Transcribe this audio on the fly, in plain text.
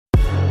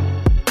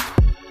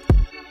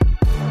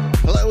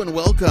Hello and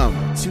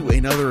welcome to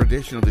another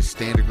edition of the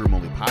Standig Room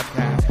Only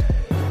podcast.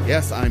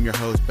 Yes, I'm your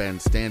host, Ben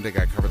Standig.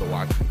 I cover the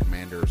Washington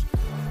Commanders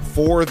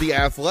for The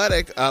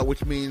Athletic,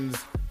 which means,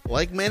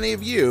 like many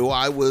of you,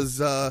 I was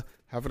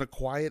having a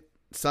quiet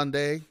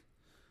Sunday,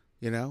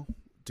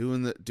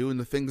 doing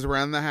the things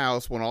around the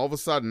house when all of a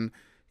sudden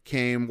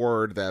came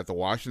word that the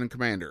Washington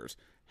Commanders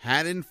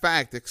had in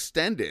fact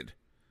extended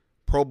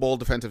Pro Bowl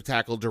defensive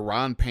tackle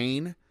Daron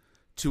Payne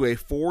to a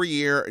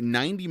 4-year,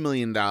 $90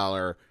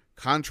 million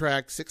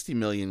contract, $60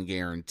 million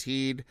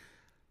guaranteed.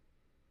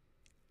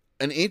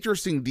 An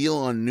interesting deal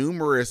on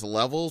numerous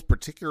levels,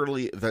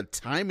 particularly the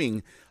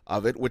timing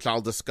of it, which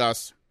I'll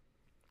discuss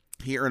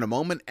here in a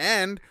moment.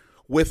 And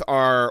with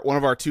one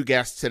of our two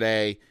guests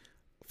today,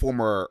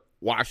 former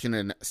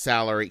Washington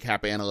salary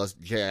cap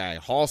analyst J.I.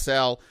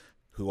 Halsell,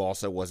 who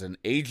also was an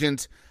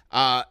agent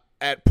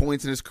at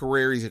points in his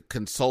career. He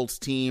consults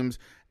teams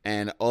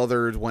and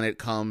others when it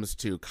comes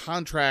to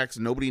contracts.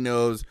 Nobody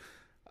knows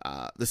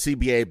the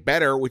CBA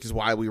better, which is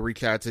why we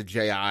reached out to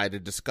J.I. to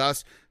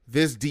discuss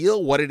this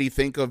deal. What did he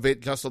think of it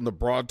just on the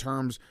broad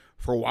terms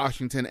for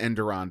Washington and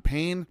Daron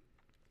Payne?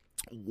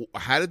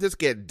 How did this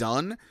get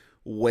done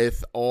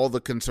with all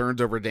the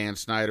concerns over Dan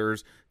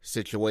Snyder's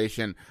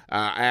situation?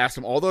 I asked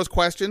him all those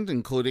questions,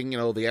 including,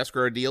 the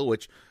escrow deal,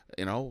 which,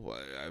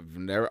 I've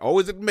never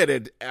always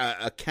admitted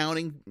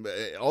accounting,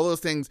 all those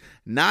things,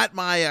 not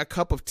my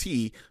cup of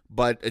tea,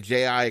 but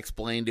J.I.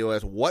 explained to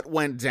us what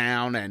went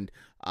down and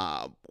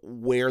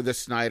where the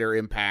Snyder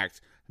impact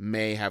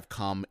may have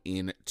come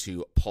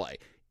into play.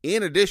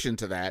 In addition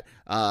to that,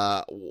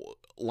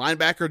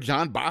 linebacker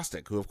Jon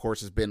Bostic, who of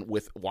course has been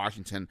with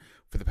Washington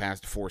for the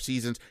past 4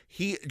 seasons,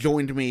 he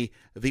joined me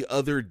the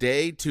other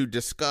day to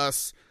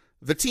discuss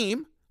the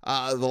team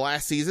the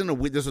last season.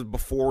 This was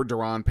before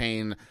Daron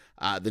Payne,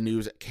 the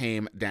news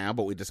came down,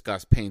 but we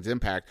discussed Payne's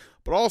impact.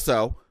 But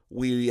also,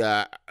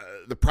 the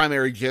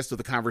primary gist of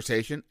the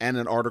conversation and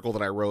an article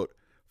that I wrote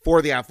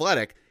for The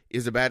Athletic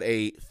is about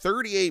a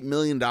 $38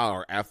 million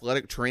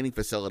athletic training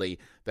facility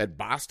that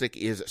Bostic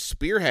is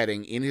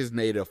spearheading in his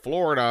native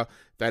Florida.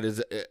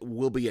 That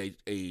will be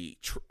a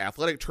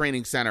athletic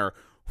training center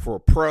for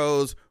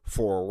pros,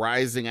 for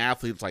rising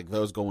athletes like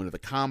those going to the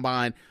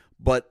combine.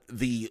 But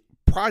the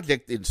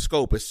project in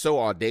scope is so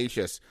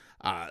audacious,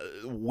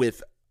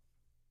 with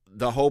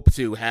the hope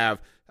to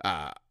have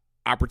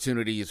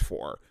opportunities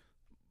for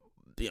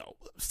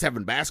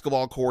 7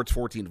 basketball courts,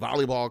 14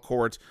 volleyball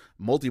courts,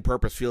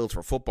 multi-purpose fields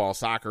for football,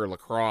 soccer,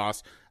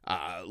 lacrosse,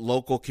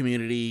 local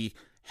community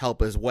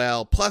help as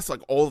well, plus like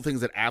all the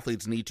things that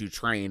athletes need to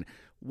train.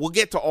 We'll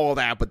get to all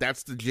that, but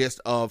that's the gist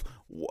of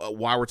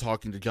why we're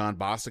talking to Jon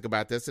Bostic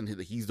about this, and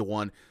he's the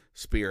one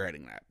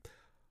spearheading that.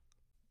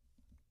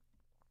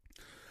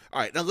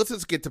 All right, now let's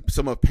just get to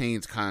some of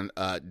Payne's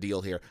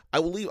deal here.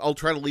 I'll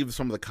try to leave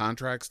some of the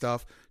contract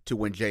stuff to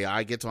when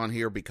J.I. gets on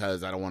here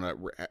because I don't want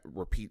to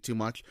repeat too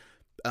much.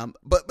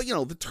 But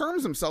the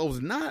terms themselves,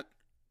 not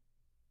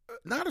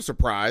a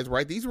surprise,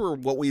 right? These were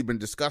what we've been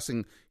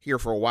discussing here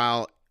for a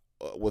while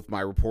with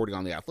my reporting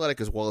on The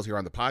Athletic as well as here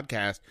on the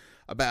podcast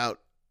about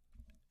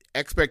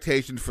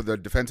expectations for the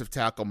defensive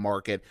tackle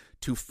market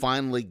to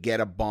finally get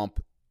a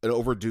bump, an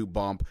overdue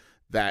bump,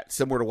 that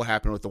similar to what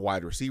happened with the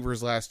wide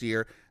receivers last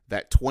year,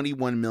 that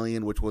 $21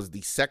 million, which was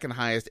the second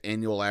highest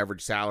annual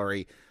average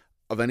salary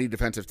of any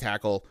defensive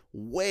tackle,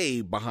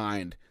 way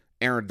behind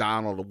Aaron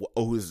Donald,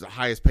 who's the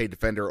highest paid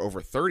defender,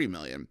 over $30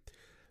 million.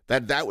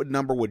 That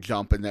number would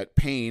jump, and that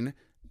Payne,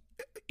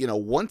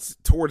 once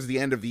towards the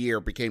end of the year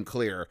it became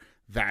clear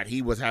that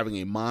he was having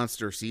a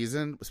monster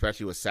season,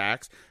 especially with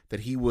sacks,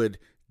 that he would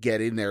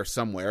get in there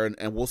somewhere.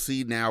 And we'll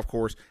see now, of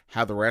course,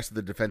 how the rest of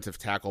the defensive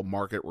tackle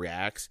market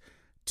reacts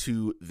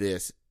to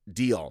this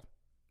deal.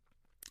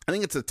 I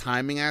think it's a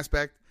timing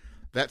aspect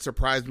that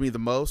surprised me the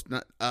most.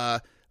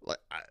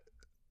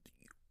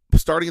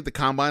 Starting at the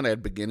combine, I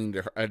had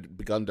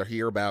begun to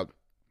hear about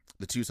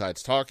the two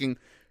sides talking.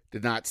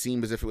 Did not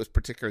seem as if it was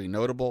particularly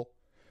notable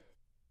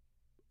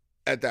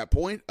at that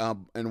point.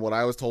 And what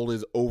I was told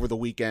is over the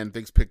weekend,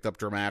 things picked up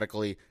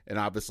dramatically, and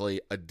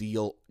obviously a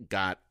deal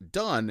got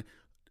done.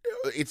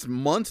 It's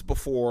months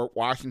before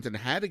Washington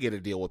had to get a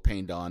deal with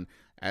Payne done,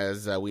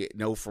 as we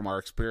know from our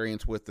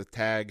experience with the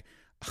tag.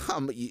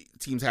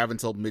 Teams have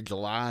until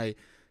mid-July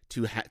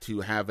to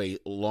have a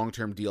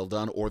long-term deal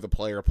done, or the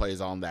player plays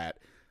on that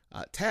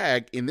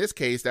tag. In this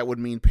case, that would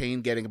mean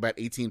Payne getting about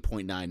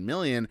 $18.9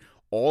 million,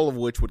 all of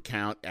which would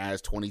count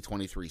as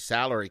 2023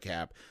 salary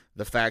cap.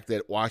 The fact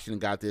that Washington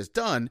got this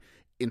done,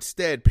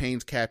 instead,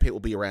 Payne's cap hit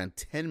will be around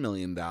 $10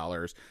 million,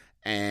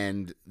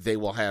 and they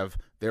will have,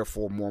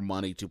 therefore, more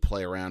money to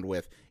play around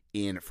with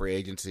in free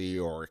agency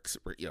or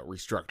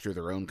restructure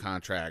their own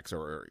contracts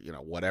or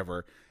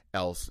whatever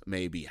else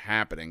may be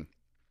happening.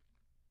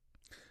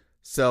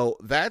 So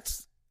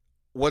that's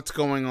what's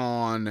going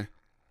on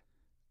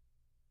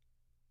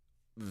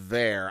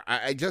there.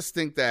 I just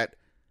think that,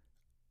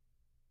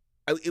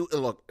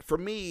 look, for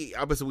me,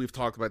 obviously we've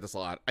talked about this a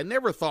lot. I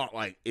never thought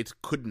it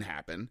couldn't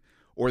happen,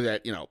 or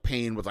that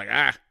Payne was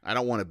I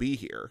don't want to be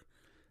here.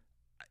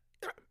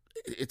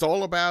 It's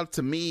all about,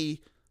 to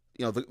me,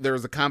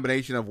 there's a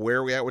combination of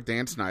where we at with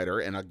Dan Snyder,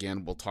 and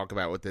again, we'll talk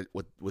about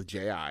with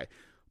JI,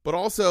 but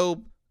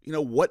also,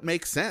 what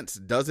makes sense?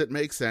 Does it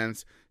make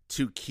sense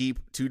to keep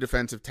 2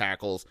 defensive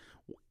tackles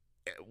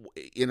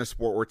in a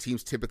sport where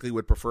teams typically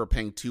would prefer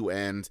paying 2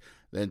 ends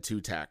than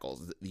 2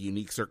 tackles? The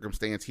unique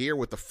circumstance here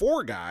with the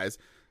 4 guys,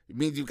 it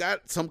means you've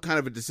got some kind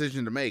of a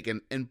decision to make,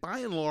 and by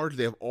and large,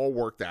 they have all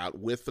worked out,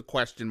 with the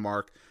question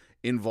mark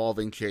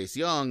involving Chase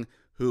Young,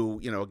 who,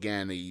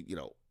 again, he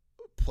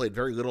played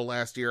very little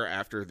last year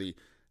after the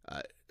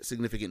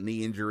significant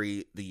knee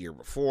injury the year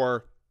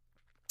before.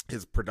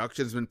 His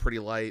production's been pretty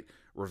light.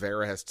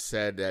 Rivera has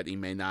said that he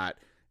may not,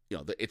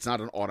 it's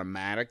not an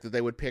automatic that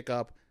they would pick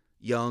up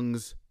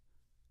Young's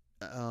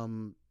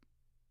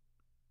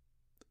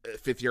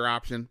 5th-year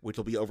option, which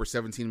will be over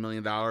 $17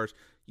 million.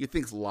 You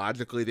think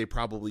logically they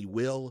probably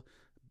will,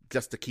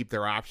 just to keep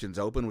their options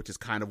open, which is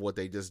kind of what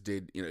they just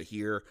did,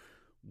 here,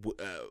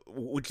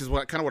 which is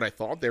what I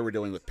thought they were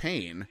doing with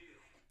Payne.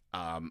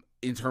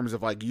 In terms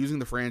of using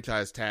the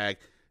franchise tag,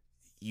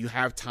 you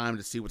have time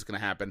to see what's going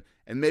to happen,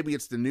 and maybe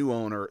it's the new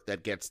owner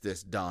that gets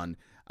this done.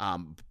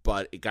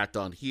 But it got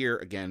done here.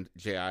 Again,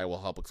 J.I.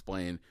 will help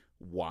explain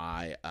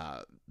why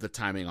the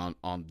timing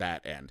on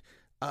that end.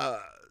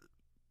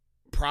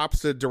 Props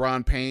to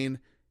Daron Payne.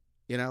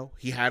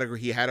 He had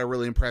a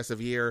really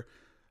impressive year.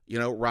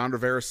 Ron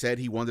Rivera said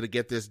he wanted to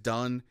get this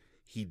done.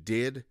 He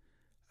did.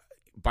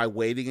 By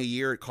waiting a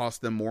year, it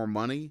cost them more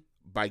money.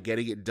 By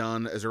getting it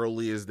done as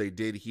early as they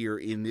did here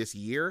in this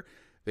year,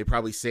 they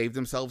probably saved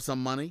themselves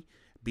some money,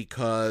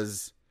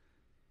 because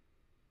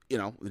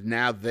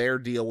now their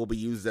deal will be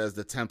used as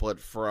the template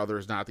for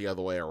others, not the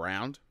other way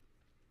around.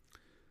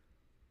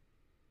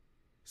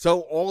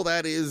 So all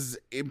that is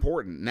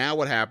important. Now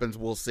what happens,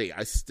 we'll see.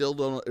 I still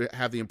don't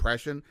have the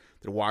impression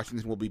that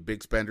Washington will be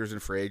big spenders in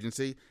free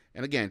agency.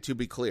 And again, to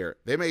be clear,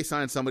 they may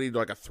sign somebody to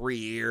a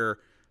 3-year,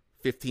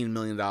 $15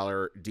 million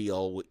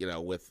deal,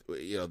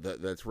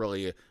 that's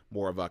really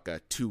more of a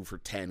 2 for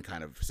 10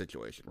 kind of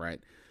situation, right?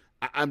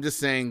 I'm just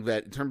saying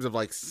that in terms of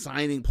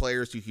signing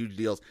players to huge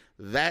deals,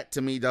 that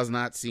to me does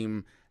not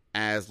seem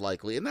as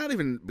likely, and not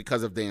even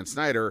because of Dan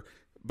Snyder,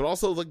 but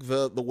also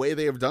the way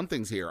they have done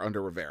things here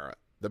under Rivera.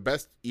 The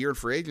best year in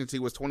free agency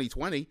was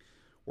 2020,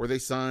 where they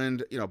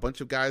signed a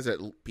bunch of guys that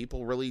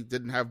people really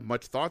didn't have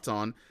much thoughts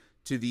on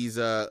to these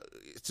to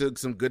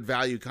some good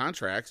value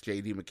contracts,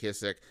 J.D.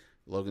 McKissick,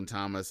 Logan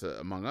Thomas,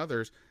 among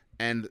others,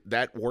 and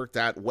that worked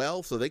out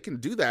well. So they can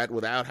do that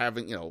without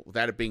having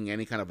without it being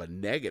any kind of a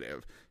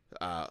negative.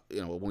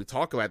 When we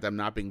talk about them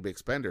not being big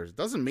spenders, it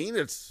doesn't mean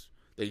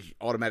they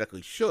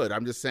automatically should.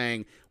 I'm just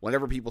saying,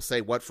 whenever people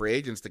say what free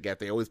agents to get,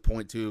 they always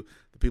point to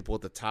the people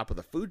at the top of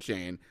the food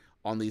chain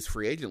on these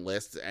free agent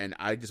lists, and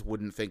I just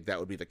wouldn't think that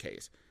would be the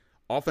case.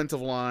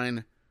 Offensive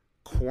line,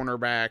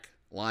 cornerback,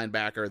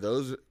 linebacker,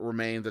 those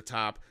remain the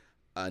top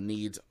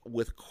needs,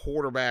 with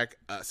quarterback,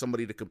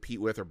 somebody to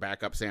compete with or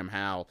back up Sam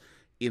Howell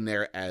in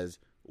there as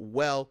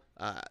well.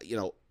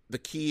 The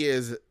key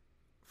is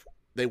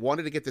they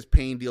wanted to get this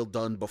Payne deal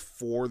done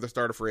before the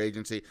start of free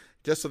agency,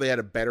 just so they had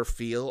a better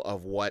feel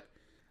of what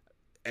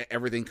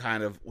everything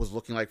kind of was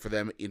looking like for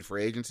them in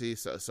free agency.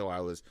 So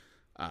I was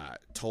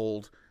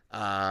told,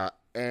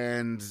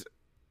 and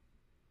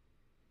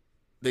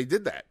they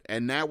did that.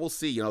 And now we'll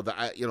see.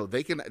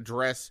 They can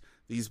address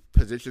these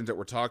positions that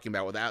we're talking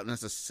about without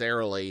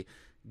necessarily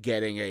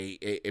getting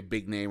a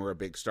big name or a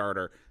big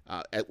starter.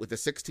 With the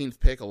 16th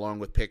pick, along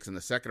with picks in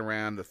the second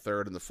round, the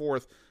third, and the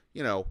fourth,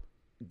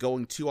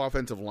 going 2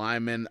 offensive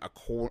linemen, a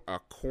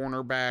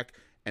cornerback,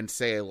 and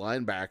say a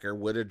linebacker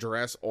would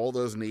address all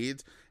those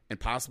needs and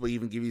possibly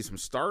even give you some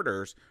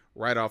starters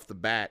right off the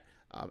bat,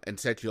 and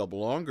set you up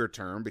longer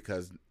term,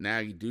 because now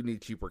you do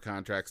need cheaper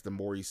contracts the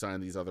more you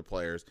sign these other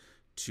players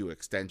to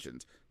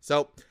extensions.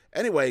 So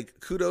anyway,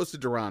 kudos to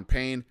Daron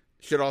Payne.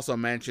 Should also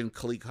mention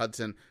Khaleke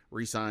Hudson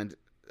re-signed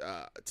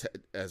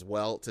as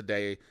well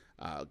today,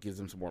 gives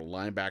them some more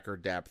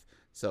linebacker depth.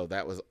 So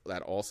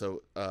that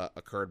also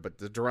occurred. But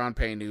the Daron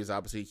Payne news,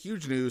 obviously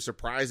huge news,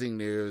 surprising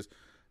news,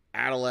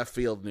 out of left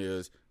field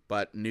news,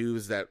 but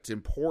news that's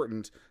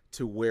important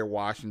to where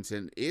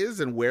Washington is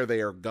and where they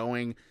are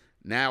going.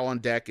 Now on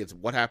deck, it's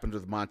what happened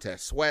with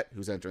Montez Sweat,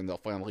 who's entering the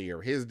final year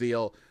of his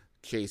deal.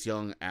 Chase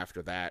Young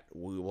after that.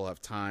 We will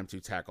have time to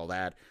tackle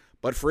that.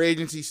 But free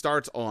agency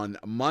starts on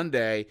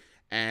Monday,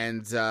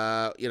 and there's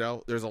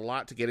a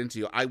lot to get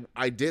into.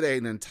 I did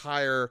an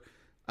entire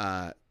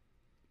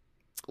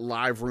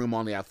live room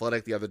on The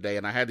Athletic the other day,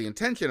 and I had the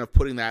intention of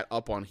putting that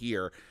up on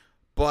here,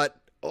 but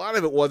a lot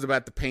of it was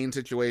about the Payne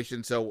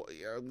situation, so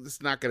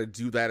it's not going to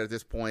do that at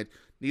this point.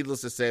 Needless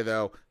to say,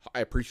 though,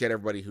 I appreciate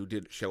everybody who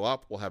did show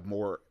up. We'll have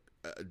more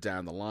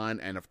down the line,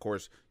 and of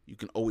course, you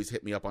can always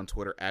hit me up on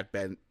Twitter at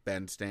Ben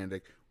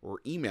Standig, or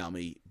email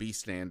me,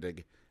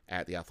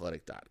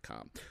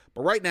 bstandig@theathletic.com.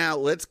 But right now,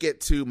 let's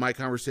get to my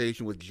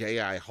conversation with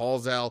J.I.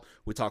 Halsell.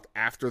 We talked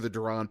after the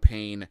Daron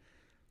Payne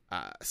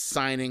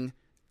signing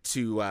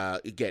to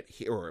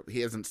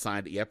he hasn't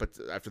signed it yet, but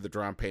after the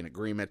Daron Payne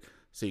agreement,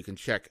 so you can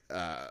check.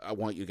 I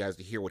want you guys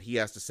to hear what he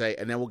has to say,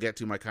 and then we'll get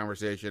to my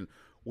conversation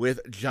with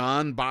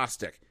Jon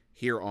Bostic.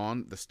 here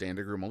on the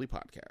Standig Room Only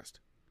podcast.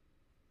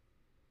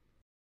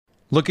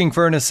 Looking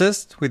for an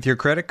assist with your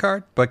credit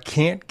card, but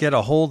can't get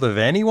a hold of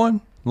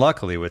anyone?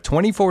 Luckily, with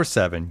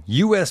 24/7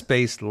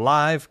 U.S.-based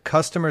live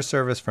customer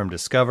service from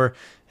Discover,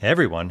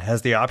 everyone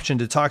has the option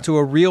to talk to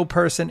a real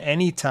person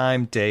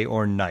anytime, day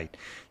or night.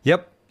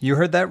 Yep, you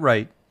heard that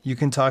right. You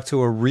can talk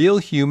to a real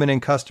human in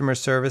customer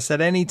service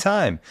at any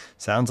time.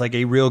 Sounds like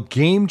a real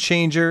game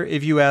changer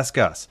if you ask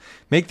us.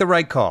 Make the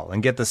right call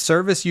and get the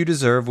service you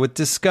deserve with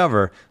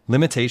Discover.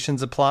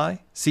 Limitations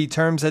apply. See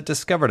terms at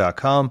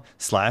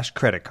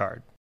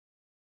discover.com/creditcard.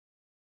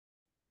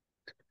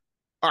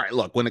 All right,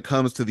 look, when it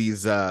comes to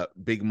these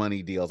big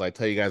money deals, I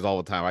tell you guys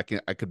all the time, I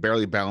could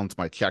barely balance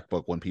my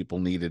checkbook when people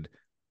did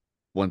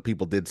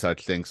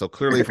such things. So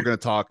clearly, if we're going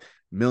to talk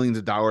millions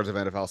of dollars of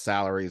NFL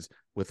salaries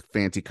with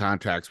fancy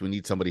contracts, we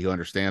need somebody who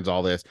understands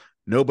all this.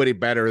 Nobody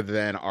better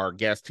than our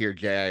guest here,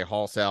 J.I.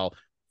 Halsell,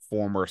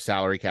 former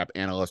salary cap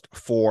analyst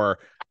for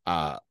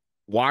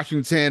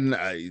Washington.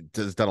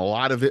 Has done a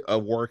lot of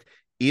work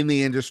in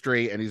the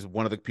industry, and he's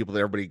one of the people that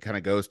everybody kind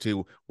of goes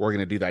to. We're going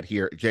to do that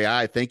here.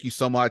 J.I., thank you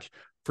so much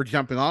for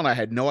jumping on. I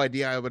had no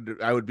idea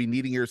I would be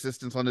needing your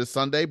assistance on this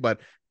Sunday, but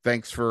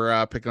thanks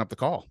for picking up the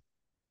call.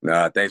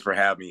 Thanks for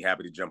having me.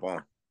 Happy to jump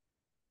on.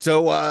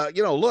 So,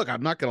 look,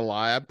 I'm not going to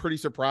lie. I'm pretty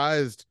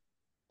surprised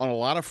on a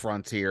lot of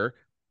fronts here.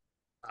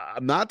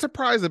 I'm not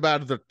surprised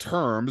about the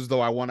terms,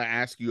 though I want to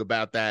ask you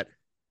about that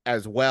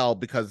as well,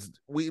 because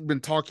we've been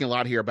talking a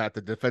lot here about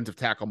the defensive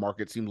tackle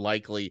market seemed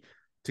likely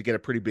to get a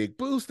pretty big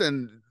boost,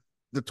 and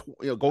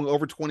going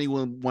over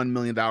 $21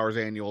 million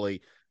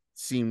annually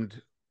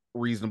seemed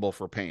reasonable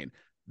for Payne.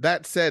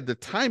 That said, the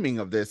timing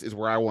of this is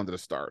where I wanted to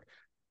start.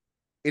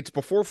 It's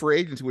before free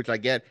agency, which I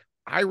get.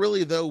 I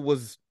really, though,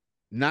 was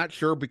not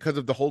sure because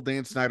of the whole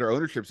Dan Snyder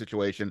ownership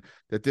situation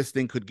that this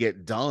thing could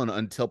get done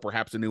until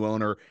perhaps a new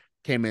owner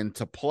came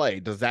into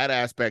play. Does that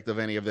aspect of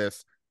any of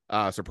this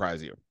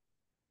surprise you?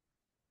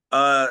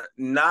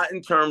 Not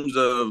in terms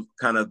of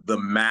kind of the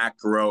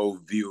macro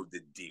view of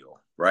the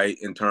deal, right?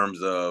 In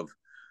terms of,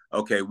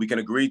 okay, we can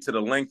agree to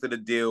the length of the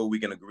deal. We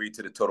can agree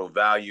to the total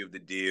value of the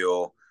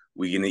deal.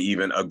 We can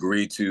even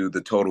agree to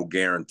the total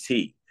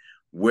guarantee.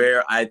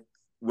 Where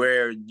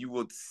you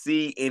will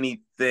see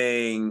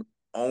anything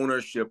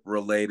ownership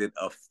related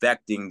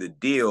affecting the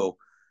deal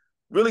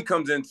really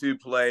comes into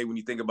play when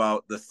you think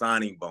about the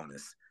signing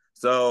bonus.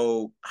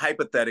 So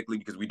hypothetically,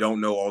 because we don't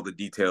know all the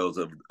details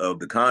of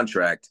the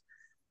contract,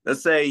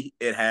 let's say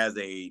it has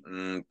a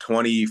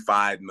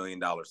 $25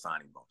 million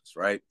signing bonus,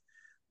 right?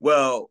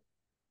 Well,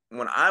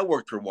 when I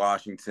worked for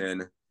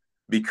Washington,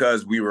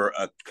 because we were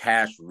a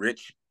cash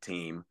rich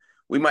team,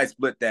 we might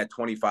split that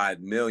 $25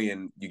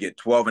 million. You get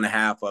 12 and a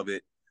half of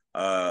it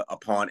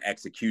upon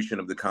execution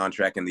of the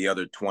contract, and the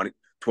other 12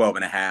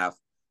 and a half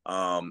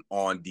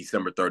on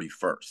December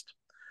 31st.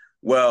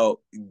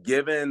 Well,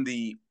 given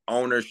the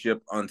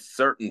ownership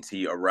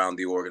uncertainty around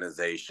the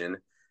organization,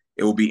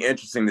 it will be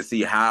interesting to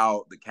see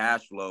how the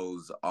cash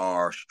flows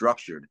are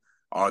structured.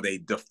 Are they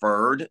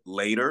deferred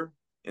later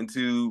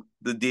into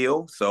the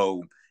deal?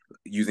 So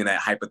using that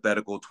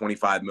hypothetical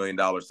 $25 million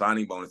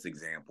signing bonus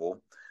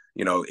example,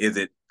 is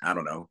it, I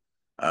don't know,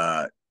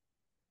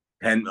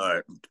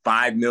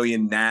 5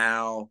 million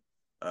now,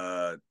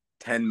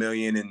 10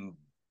 million on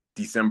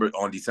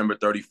December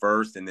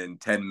 31st, and then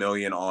 10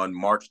 million on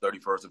March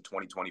 31st of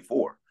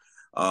 2024.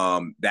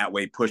 That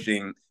way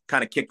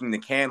kind of kicking the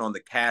can on the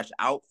cash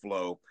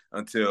outflow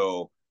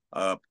until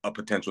a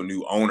potential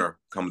new owner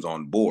comes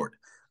on board.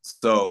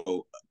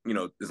 So,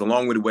 there's a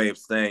long-winded way of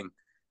saying,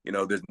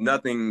 there's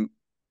nothing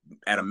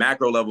at a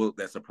macro level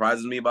that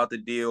surprises me about the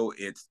deal.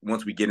 It's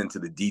once we get into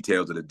the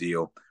details of the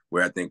deal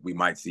where I think we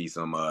might see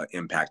some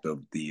impact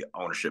of the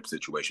ownership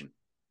situation.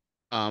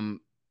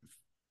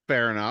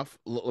 Fair enough.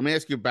 Let me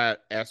ask you about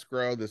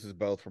escrow. This is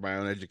both for my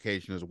own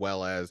education as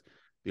well as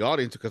the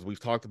audience, because we've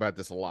talked about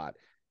this a lot.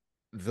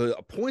 The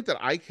point that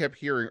I kept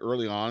hearing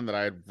early on that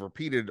I had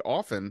repeated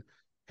often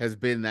has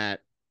been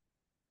that,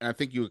 and I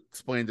think you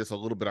explained this a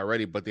little bit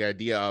already, but the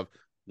idea of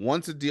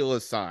once a deal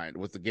is signed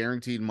with the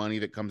guaranteed money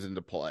that comes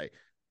into play,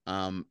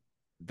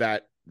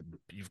 that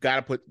you've got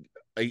to put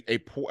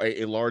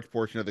a large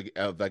portion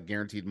of that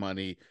guaranteed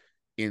money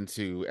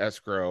into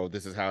escrow.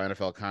 This is how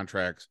NFL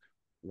contracts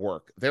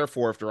work.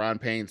 Therefore, if Daron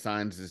Payne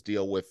signs this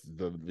deal with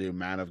the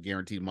amount of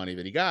guaranteed money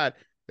that he got,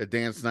 that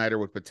Dan Snyder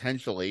would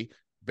potentially,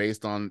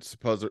 based on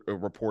supposed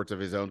reports of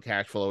his own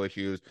cash flow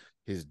issues,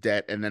 his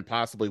debt, and then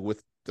possibly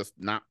with just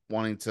not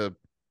wanting to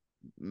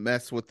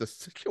mess with the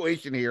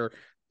situation here,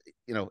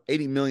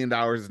 $80 million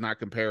is not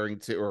comparing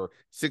to, or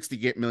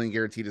 60 million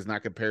guaranteed is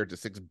not compared to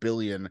 6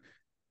 billion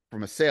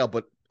from a sale,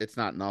 but it's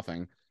not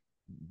nothing,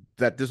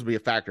 that this would be a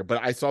factor.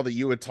 But I saw that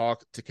you had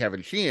talked to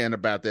Kevin Sheehan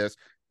about this,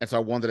 and so I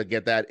wanted to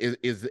get that.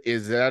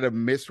 Is that a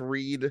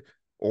misread,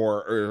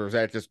 or is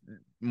that just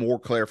more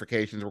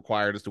clarifications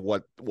required as to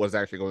what was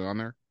actually going on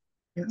there?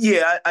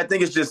 Yeah, I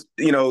think it's just,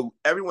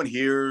 everyone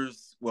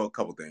hears, well, a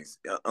couple things.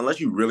 Unless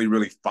you really,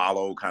 really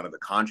follow kind of the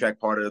contract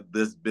part of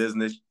this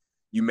business,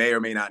 you may or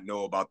may not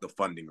know about the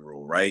funding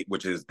rule, right?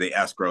 Which is the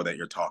escrow that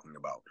you're talking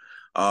about.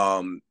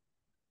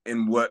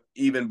 what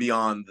even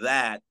beyond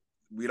that,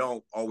 we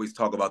don't always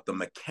talk about the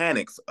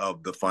mechanics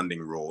of the funding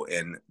rule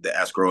and the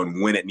escrow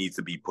and when it needs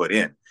to be put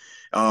in.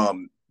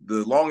 The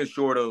long and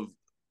short of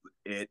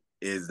it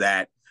is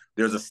that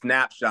there's a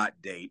snapshot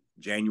date,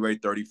 January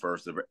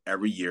 31st of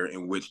every year,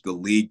 in which the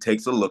league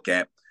takes a look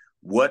at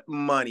what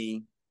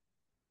money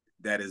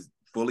that is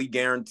fully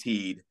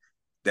guaranteed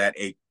that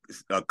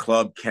a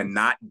club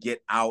cannot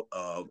get out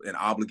of, an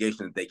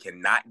obligation that they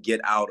cannot get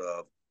out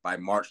of by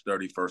March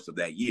 31st of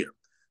that year.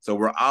 So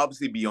we're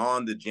obviously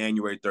beyond the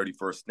January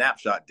 31st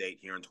snapshot date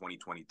here in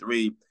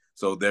 2023.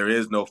 So there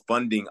is no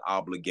funding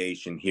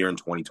obligation here in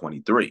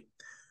 2023.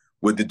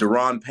 With the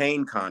Daron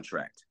Payne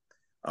contract,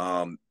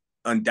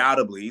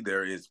 undoubtedly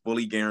there is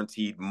fully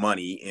guaranteed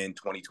money in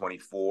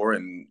 2024,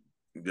 and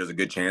there's a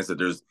good chance that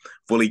there's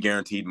fully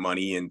guaranteed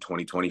money in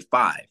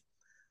 2025.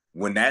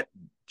 When that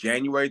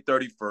January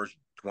 31st,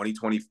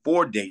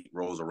 2024 date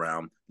rolls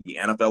around, the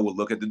NFL will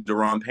look at the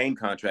Daron Payne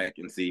contract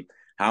and see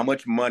how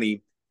much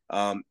money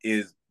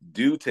is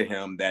due to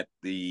him that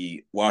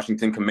the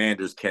Washington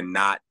Commanders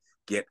cannot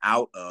get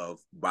out of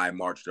by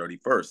March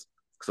 31st.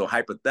 So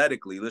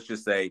hypothetically, let's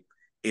just say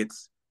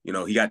it's,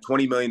 he got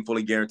 20 million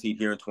fully guaranteed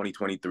here in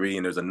 2023,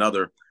 and there's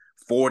another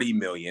 40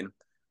 million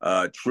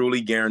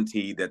truly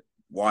guaranteed that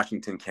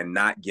Washington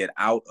cannot get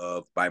out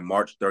of by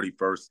March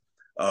 31st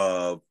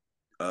of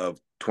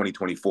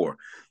 2024.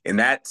 In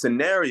that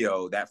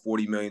scenario, that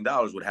 $40 million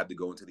would have to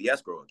go into the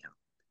escrow account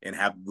and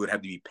would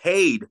have to be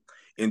paid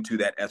into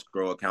that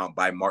escrow account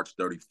by March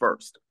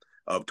 31st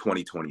of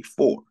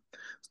 2024.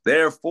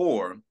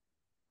 Therefore,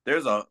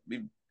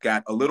 we've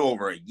got a little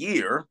over a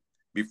year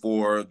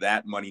before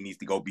that money needs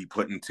to be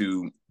put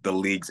into the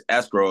league's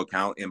escrow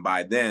account. And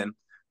by then,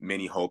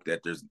 many hope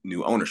that there's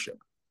new ownership.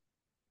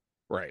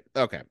 Right.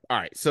 Okay. All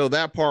right. So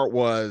that part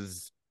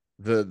was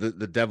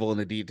the devil in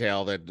the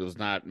detail that was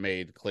not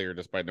made clear,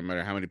 despite no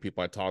matter how many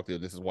people I talked to.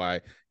 This is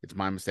why it's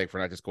my mistake for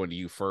not just going to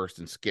you first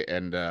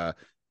and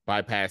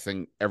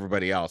bypassing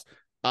everybody else.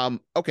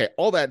 Okay.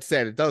 All that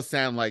said, it does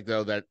sound like,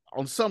 though, that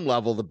on some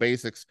level, the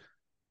basics,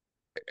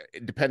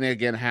 depending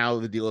again how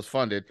the deal is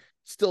funded,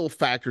 still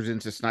factors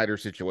into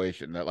Snyder's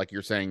situation. That, like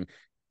you're saying,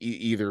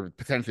 either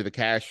potentially the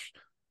cash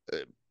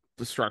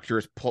the structure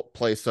is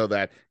placed so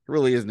that it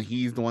really isn't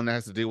he's the one that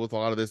has to deal with a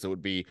lot of this. It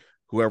would be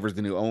whoever's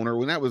the new owner.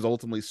 When that was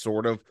ultimately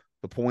sort of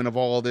the point of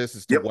all of this,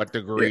 is to what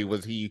degree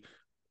was he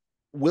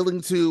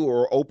willing to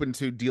or open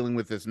to dealing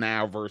with this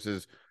now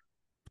versus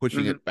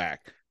pushing it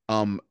back.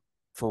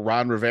 For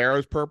Ron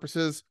Rivera's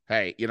purposes,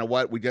 hey, you know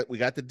what? We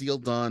got the deal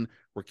done.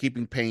 We're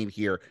keeping Payne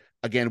here.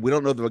 Again, we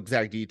don't know the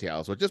exact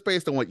details, but just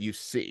based on what you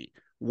see,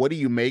 what do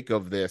you make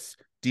of this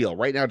deal?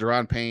 Right now,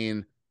 Daron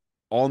Payne,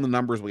 all the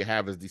numbers we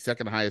have, is the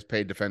second highest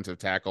paid defensive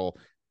tackle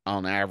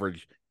on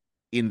average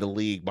in the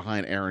league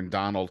behind Aaron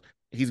Donald.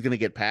 He's going to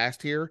get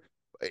passed here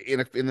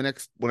in the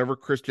next, whenever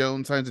Chris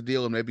Jones signs a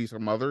deal and maybe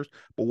some others.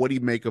 But what do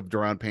you make of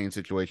Daron Payne's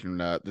situation,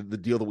 the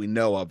deal that we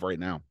know of right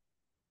now?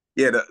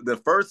 Yeah, the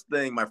first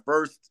thing, my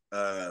first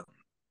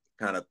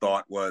kind of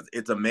thought was,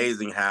 it's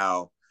amazing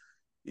how,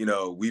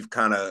 we've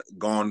kind of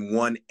gone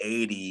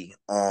 180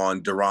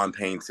 on Daron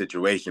Payne's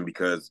situation,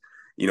 because,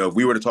 if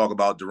we were to talk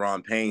about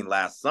Daron Payne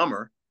last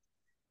summer,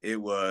 it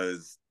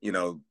was,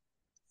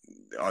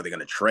 are they going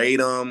to trade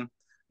him?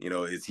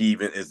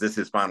 Is this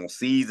his final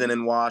season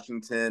in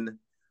Washington?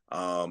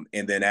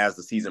 And then as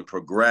the season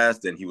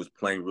progressed and he was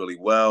playing really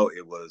well,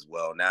 it was,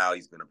 well, now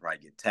he's going to probably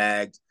get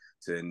tagged,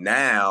 to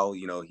now,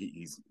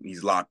 he's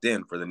locked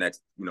in for the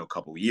next,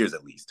 couple of years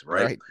at least.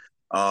 Right.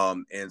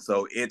 And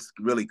so it's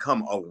really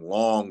come a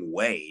long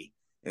way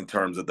in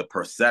terms of the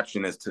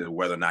perception as to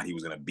whether or not he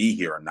was going to be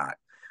here or not,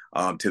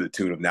 to the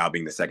tune of now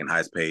being the second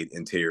highest paid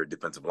interior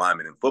defensive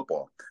lineman in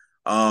football.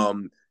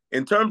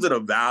 In terms of the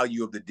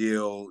value of the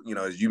deal,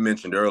 as you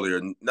mentioned earlier,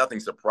 nothing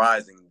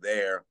surprising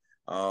there.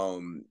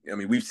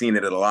 We've seen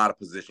it at a lot of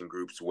position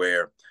groups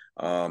where,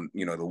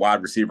 the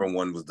wide receiver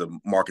one was the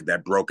market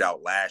that broke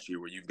out last year,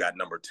 where you've got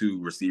number two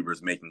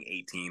receivers making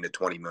 $18 to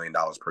 $20 million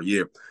per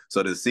year.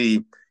 So to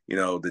see,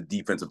 the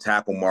defensive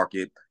tackle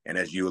market, and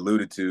as you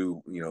alluded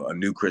to, a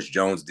new Chris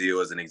Jones deal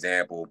as an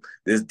example,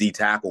 this D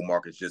tackle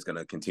market is just going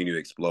to continue to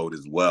explode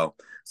as well.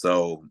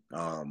 So,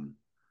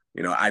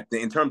 I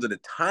think in terms of the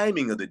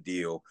timing of the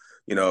deal,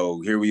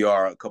 here we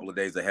are a couple of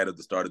days ahead of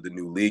the start of the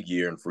new league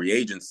year and free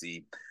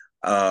agency.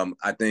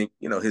 I think,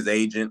 his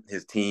agent,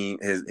 his team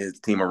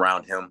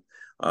around him,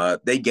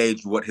 they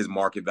gauged what his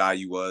market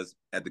value was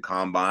at the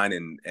combine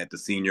and at the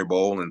Senior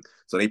Bowl. And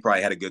so they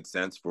probably had a good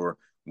sense for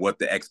what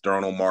the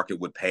external market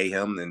would pay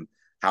him and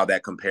how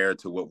that compared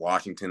to what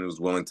Washington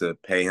was willing to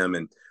pay him.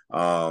 And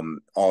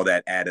all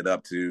that added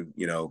up to,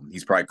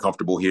 he's probably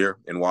comfortable here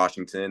in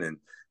Washington and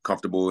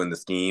comfortable in the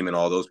scheme and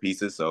all those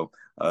pieces. So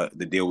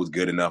the deal was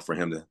good enough for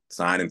him to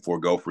sign and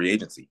forego free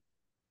agency.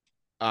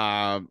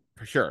 For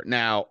sure.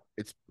 Now,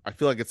 I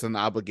feel like it's an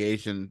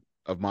obligation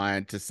of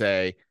mine to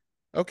say,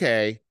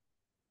 okay,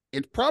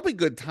 it's probably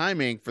good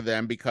timing for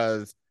them,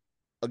 because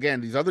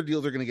again, these other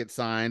deals are going to get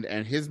signed,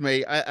 and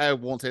I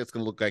won't say it's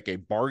going to look like a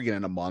bargain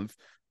in a month,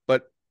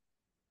 but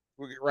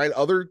right?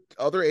 Other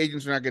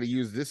agents are not going to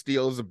use this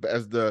deal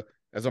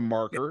as a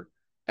marker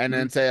and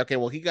then say, okay,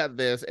 well, he got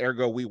this,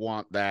 ergo we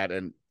want that,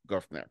 and go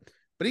from there.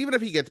 But even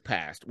if he gets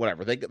passed,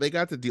 whatever, they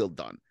got the deal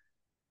done.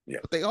 Yeah.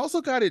 But they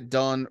also got it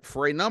done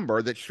for a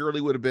number that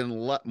surely would have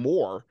been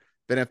more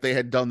than if they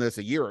had done this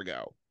a year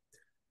ago.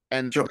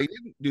 And Sure. they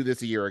didn't do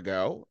this a year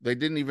ago. They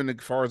didn't even, as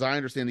far as I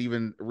understand,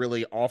 even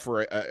really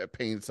offer a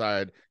Payne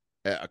side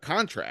a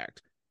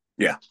contract.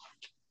 Yeah.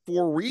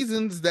 For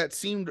reasons that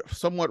seemed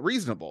somewhat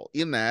reasonable,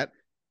 in that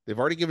they've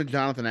already given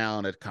Jonathan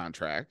Allen a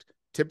contract.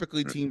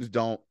 Typically, teams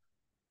don't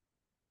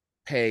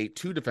pay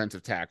two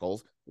defensive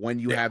tackles when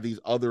you have these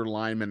other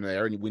linemen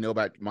there, and we know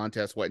about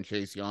Montez Sweat and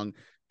Chase Young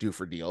due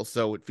for deals.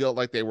 So it felt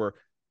like they were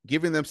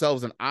giving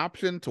themselves an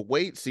option to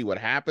wait, see what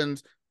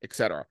happens,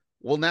 etc.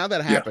 Well, now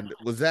that happened,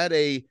 was that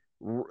I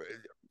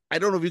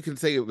don't know if you can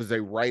say it was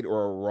a right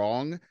or a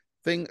wrong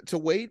thing to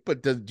wait,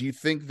 but do you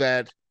think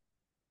that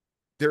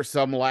there's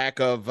some lack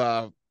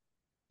of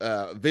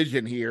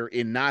vision here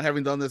in not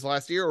having done this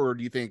last year, or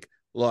do you think,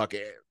 look,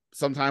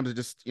 sometimes it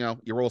just, you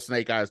roll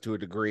snake eyes to a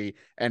degree,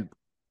 and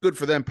good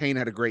for them, Payne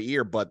had a great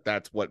year, but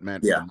that's what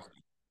meant for them.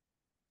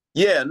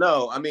 Yeah,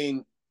 no, I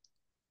mean,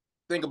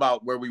 think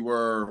about where we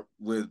were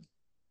with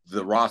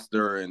the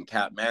roster and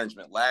cap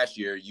management last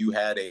year. You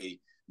had a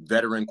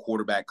veteran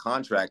quarterback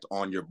contract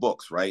on your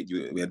books, right?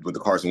 You had with the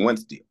Carson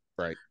Wentz deal.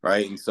 Right.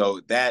 And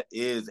so that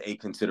is a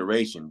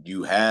consideration.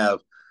 You have,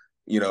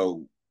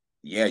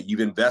 you've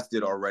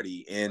invested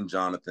already in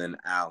Jonathan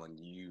Allen.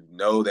 You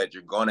know that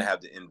you're going to have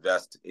to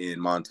invest in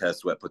Montez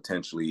Sweat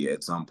potentially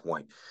at some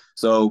point.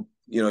 So,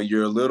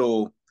 you're a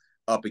little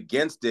up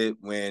against it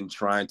when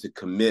trying to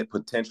commit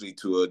potentially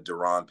to a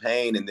Daron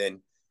Payne, and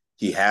then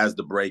he has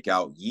the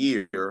breakout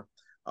year.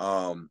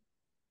 And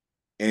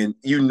in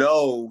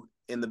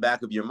the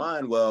back of your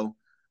mind, well,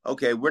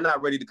 okay, we're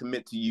not ready to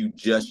commit to you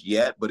just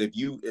yet, but if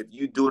you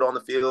do it on the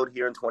field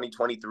here in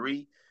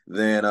 2023,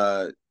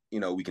 then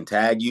we can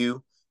tag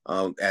you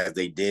as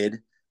they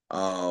did,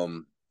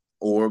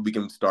 or we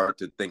can start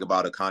to think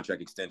about a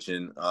contract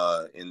extension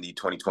in the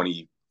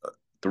 2023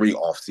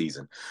 off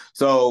season.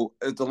 So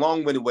it's a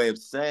long-winded way of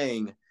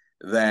saying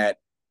that,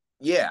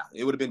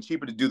 it would have been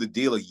cheaper to do the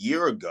deal a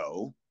year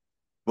ago,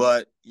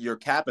 but your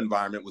cap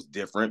environment was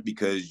different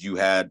because you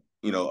had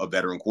a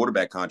veteran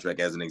quarterback contract,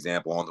 as an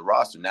example, on the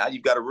roster. Now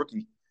you've got a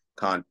rookie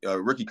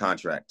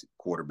contract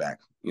quarterback,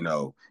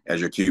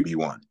 as your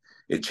QB1.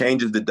 It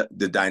changes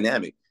the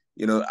dynamic.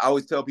 I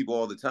always tell people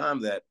all the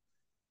time that,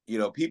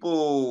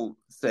 people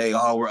say,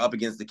 oh, we're up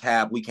against the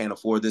cap. We can't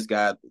afford this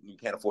guy. You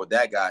can't afford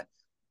that guy.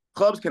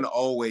 Clubs can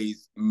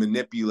always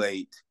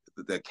manipulate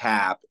the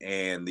cap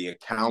and the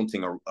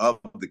accounting of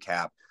the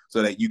cap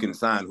so that you can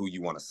sign who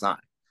you want to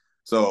sign.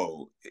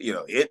 So,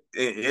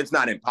 it's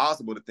not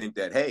impossible to think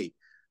that, hey,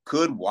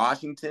 could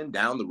Washington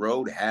down the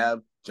road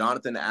have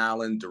Jonathan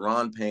Allen,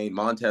 Daron Payne,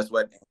 Montez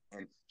Sweat,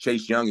 and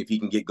Chase Young, if he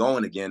can get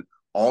going again,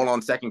 all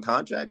on second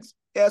contracts?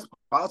 Yeah, it's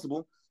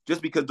possible.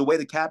 Just because the way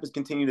the cap is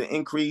continuing to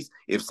increase,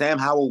 if Sam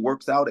Howell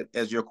works out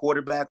as your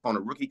quarterback on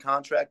a rookie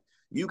contract,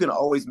 you can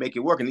always make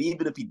it work. And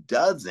even if he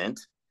doesn't,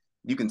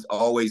 you can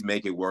always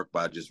make it work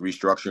by just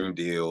restructuring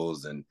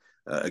deals and,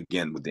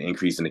 again, with the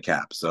increase in the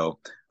cap. So,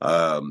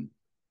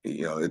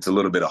 it's a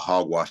little bit of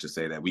hogwash to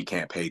say that we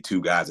can't pay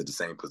two guys at the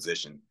same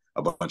position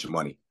a bunch of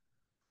money.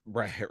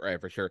 Right,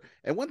 for sure.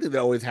 And one thing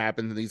that always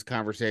happens in these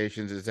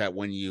conversations is that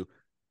when you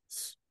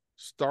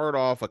start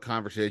off a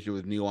conversation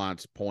with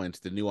nuanced points,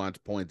 the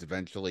nuanced points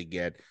eventually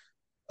get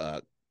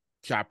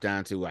chopped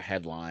down to a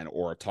headline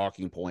or a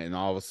talking point, and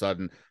all of a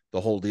sudden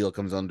the whole deal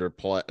comes under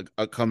play,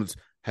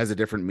 has a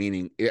different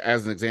meaning.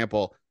 As an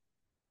example,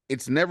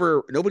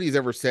 nobody's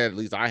ever said, at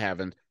least I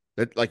haven't,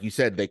 that, like you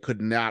said, they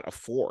could not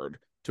afford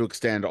to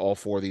extend all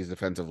four of these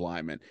defensive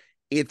linemen.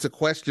 It's a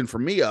question for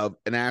me of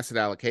an asset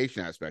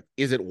allocation aspect.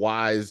 Is it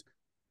wise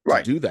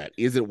to do that?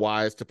 Is it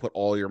wise to put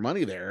all your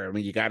money there? I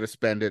mean, you got to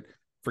spend it.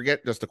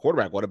 Forget just the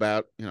quarterback. What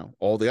about,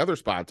 all the other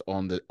spots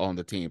on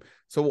the team?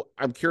 So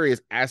I'm curious,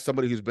 as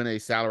somebody who's been a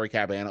salary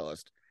cap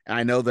analyst, and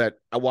I know that,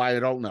 I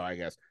don't know, I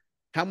guess,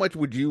 how much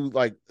would you,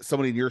 like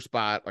somebody in your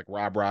spot, like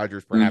Rob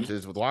Rogers perhaps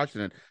is with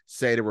Washington,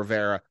 say to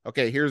Rivera,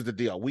 okay, here's the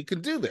deal. We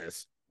can do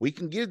this. We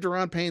can give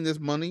Daron Payne this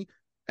money.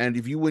 And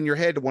if you in your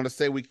head want to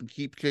say we can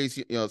keep Chase,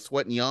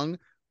 Sweat and Young,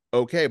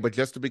 okay. But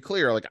just to be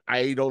clear, like,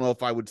 I don't know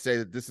if I would say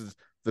that this is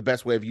the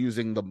best way of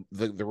using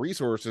the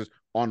resources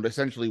on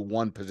essentially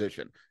one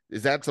position.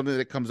 Is that something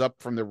that comes up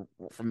from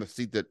the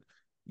seat that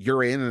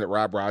you're in and that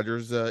Rob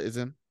Rogers is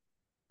in?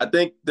 I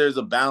think there's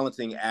a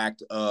balancing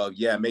act of,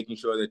 making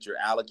sure that you're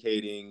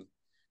allocating,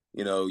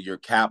 your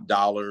cap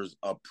dollars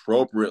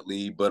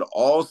appropriately, but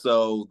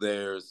also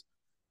there's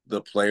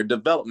the player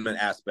development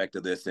aspect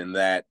of this, in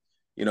that,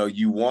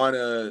 you want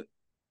to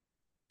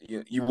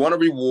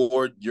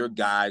reward your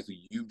guys who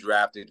you've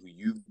drafted, who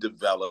you've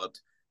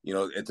developed.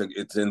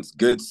 It's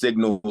good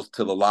signals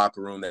to the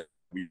locker room that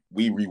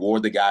we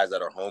reward the guys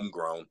that are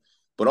homegrown,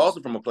 but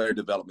also from a player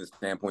development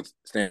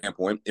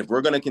standpoint, if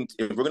we're going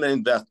to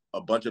invest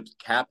a bunch of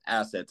cap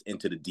assets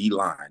into the D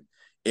line,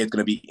 it's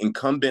going to be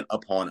incumbent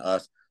upon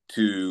us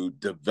to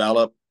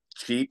develop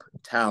cheap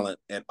talent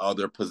at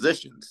other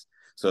positions.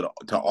 So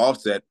to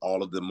offset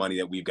all of the money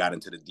that we've got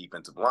into the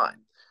defensive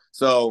line.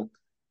 So,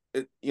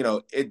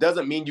 it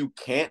doesn't mean you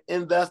can't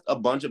invest a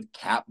bunch of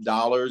cap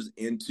dollars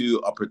into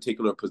a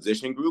particular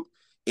position group.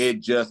 It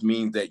just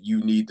means that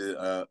you need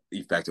to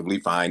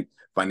effectively find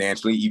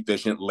financially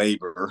efficient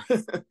labor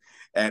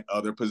at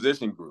other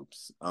position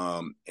groups.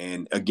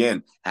 And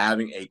again,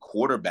 having a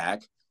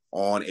quarterback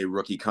on a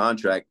rookie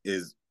contract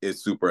is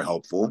super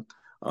helpful.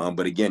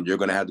 But again, you're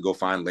going to have to go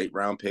find late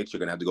round picks. You're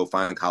going to have to go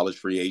find college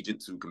free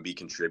agents who can be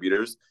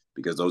contributors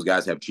because those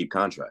guys have cheap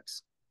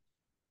contracts.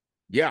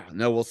 Yeah,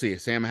 no, we'll see.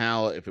 Sam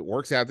Howell, if it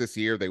works out this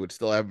year, they would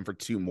still have him for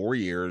 2 more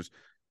years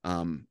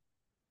on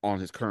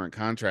his current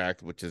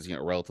contract, which is,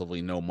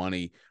 relatively no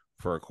money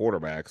for a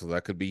quarterback. So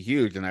that could be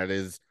huge. And that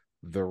is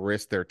the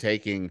risk they're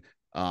taking,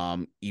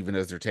 even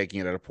as they're taking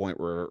it at a point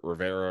where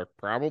Rivera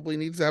probably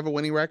needs to have a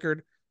winning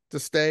record to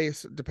stay,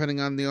 depending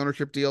on the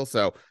ownership deal.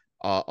 So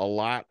a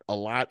lot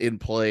in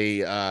play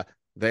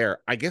there.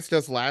 I guess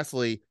just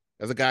lastly,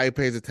 as a guy who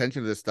pays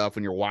attention to this stuff,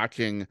 when you're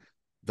watching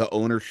the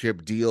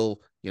ownership deal,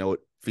 it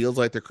feels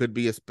like there could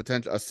be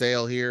a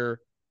sale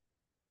here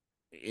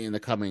in the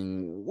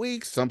coming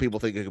weeks. Some people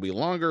think it could be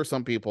longer.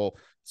 Some people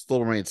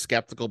still remain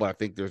skeptical, but I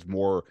think there's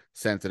more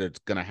sense that it's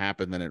going to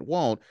happen than it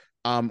won't.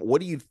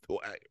 What do you,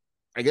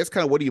 I guess,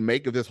 kind of what do you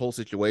make of this whole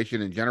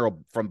situation in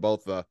general from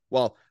both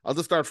well, I'll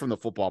just start from the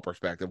football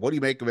perspective. What do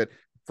you make of it?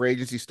 Free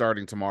agency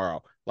starting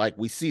tomorrow. Like,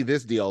 we see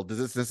this deal. Does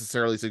this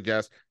necessarily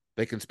suggest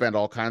they can spend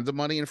all kinds of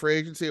money in free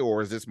agency,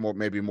 or is this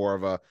maybe more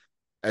of a,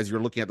 as you're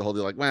looking at the whole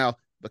deal, like, well,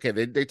 okay,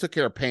 they took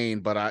care of Payne,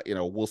 but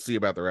we'll see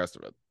about the rest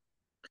of it.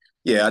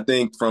 Yeah, I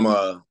think from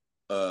a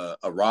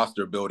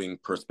roster building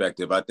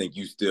perspective, I think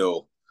you've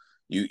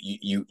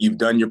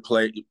done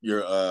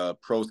your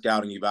pro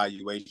scouting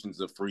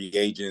evaluations of free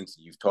agents.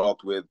 You've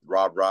talked with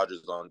Rob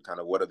Rogers on kind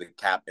of what are the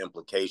cap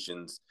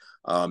implications.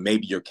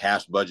 Maybe your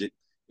cash budget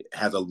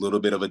has a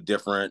little bit of a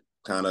different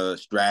kind of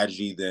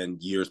strategy than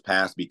years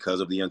past because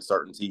of the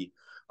uncertainty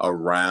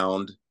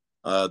around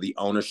the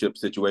ownership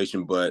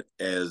situation. But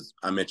as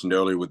I mentioned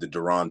earlier with the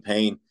Daron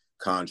Payne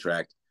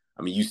contract,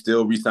 I mean, you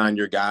still re-sign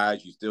your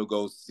guys. You still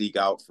go seek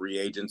out free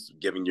agents,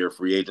 given your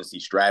free agency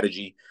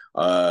strategy.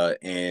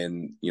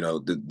 And,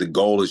 the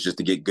goal is just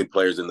to get good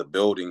players in the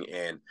building.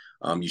 And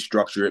you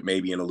structure it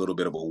maybe in a little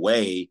bit of a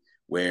way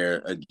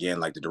where, again,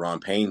 like the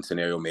Daron Payne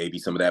scenario, maybe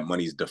some of that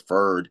money is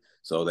deferred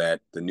so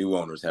that the new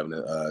owners having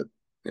to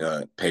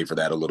pay for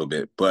that a little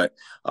bit. But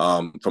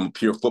from a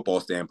pure football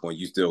standpoint,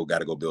 you still got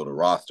to go build a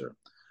roster.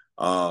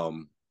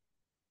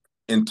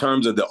 In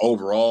terms of the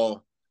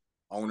overall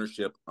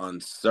ownership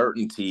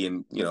uncertainty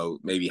and,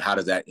 maybe how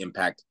does that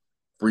impact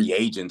free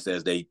agents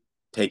as they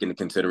take into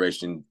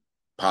consideration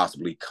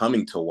possibly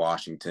coming to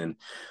Washington?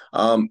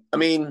 I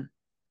mean,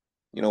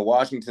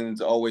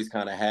 Washington's always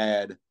kind of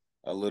had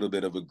a little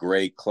bit of a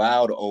gray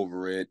cloud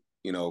over it,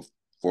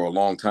 for a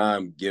long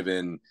time,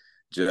 given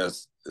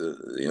just,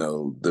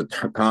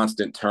 the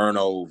constant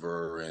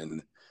turnover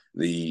and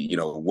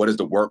what is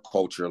the work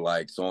culture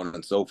like, so on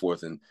and so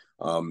forth. And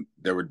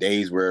there were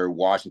days where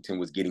Washington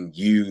was getting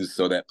used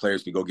so that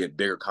players could go get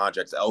bigger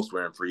contracts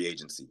elsewhere in free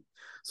agency.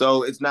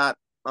 So it's not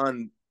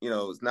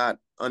it's not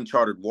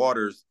uncharted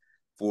waters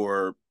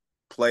for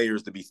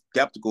players to be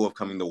skeptical of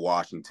coming to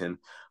Washington.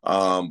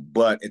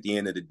 But at the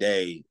end of the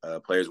day,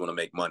 players want to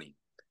make money.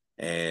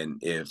 And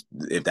if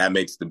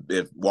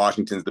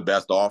Washington's the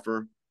best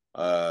offer,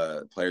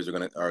 players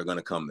are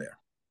gonna come there.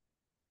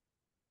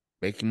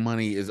 Making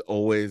money is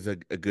always a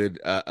good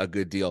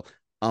deal.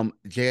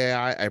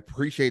 JAI, I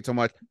appreciate so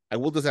much. I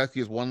will just ask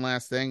you one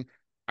last thing,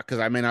 because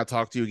I may not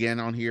talk to you again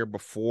on here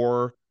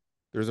before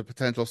there's a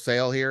potential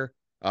sale here.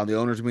 The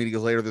owners meeting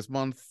is later this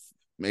month.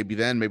 Maybe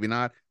then, maybe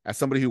not. As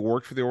somebody who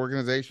worked for the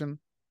organization,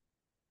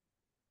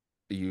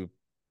 are you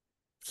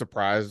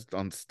surprised,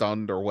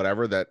 stunned, or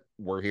whatever that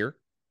we're here?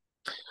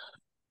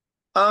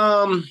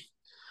 I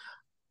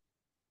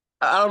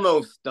don't know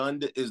if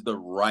stunned is the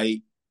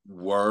right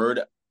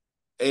word.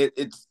 It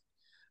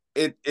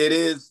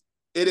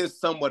is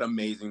somewhat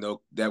amazing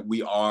though that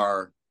we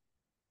are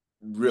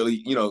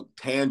really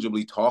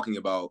tangibly talking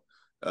about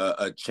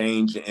a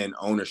change in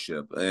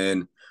ownership.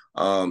 And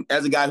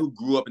as a guy who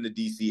grew up in the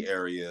DC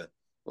area,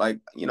 I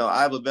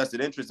have a vested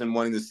interest in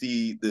wanting to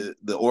see the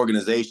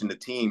organization, the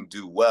team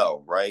do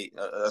well, right?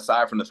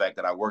 Aside from the fact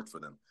that I worked for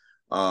them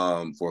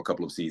for a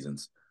couple of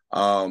seasons.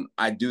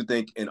 I do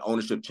think an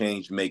ownership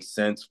change makes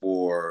sense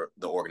for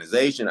the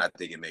organization. I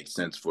think it makes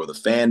sense for the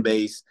fan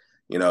base.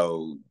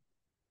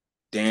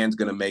 Dan's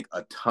going to make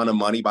a ton of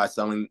money by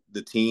selling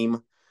the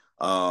team.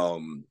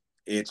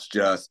 It's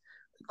just,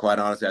 quite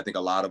honestly, I think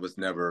a lot of us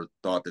never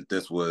thought that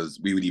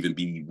we would even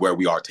be where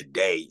we are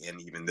today,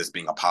 and even this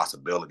being a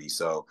possibility.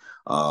 So,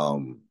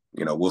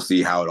 we'll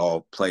see how it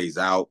all plays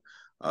out.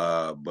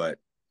 But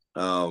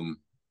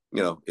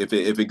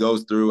if it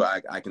goes through,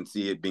 I can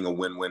see it being a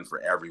win-win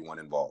for everyone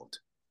involved.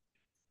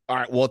 All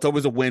right. Well, it's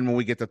always a win when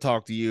we get to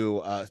talk to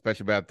you,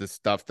 especially about this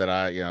stuff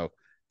that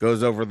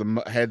goes over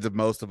the heads of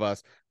most of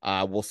us.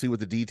 We'll see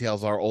what the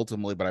details are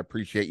ultimately, but I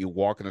appreciate you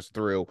walking us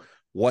through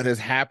what has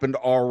happened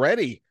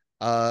already.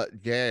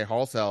 Jay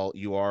Halsell,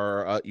 you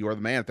are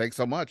the man. Thanks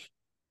so much.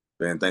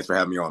 Ben, thanks for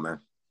having me on, man.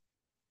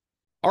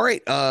 All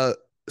right.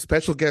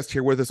 Special guest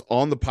here with us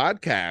on the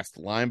podcast,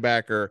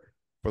 linebacker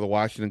for the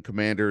Washington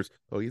Commanders.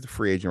 Oh, he's a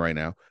free agent right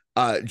now.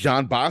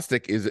 Jon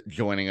Bostic is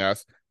joining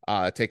us,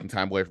 taking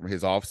time away from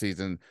his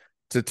offseason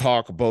to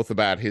talk both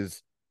about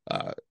his,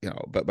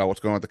 about what's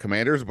going on with the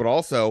Commanders, but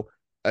also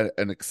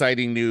an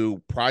exciting new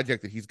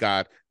project that he's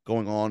got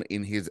going on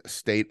in his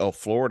state of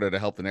Florida to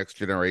help the next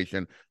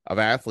generation of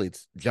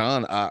athletes.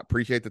 Jon,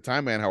 appreciate the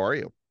time, man. How are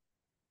you?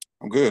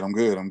 I'm good. I'm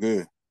good. I'm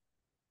good.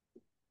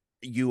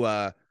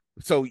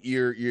 So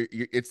you're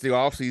it's the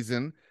off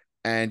season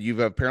and you've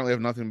apparently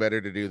have nothing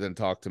better to do than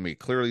talk to me.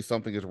 Clearly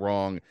something is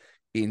wrong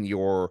in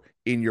your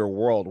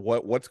world.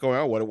 What's going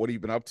on? What have you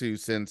been up to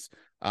since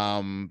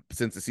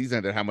the season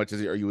ended? How much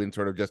are you in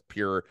sort of just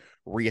pure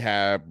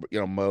rehab,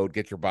 mode,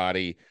 get your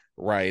body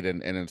right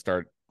and then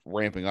start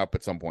ramping up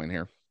at some point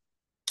here?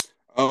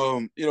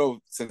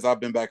 Since I've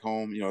been back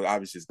home,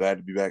 obviously it's glad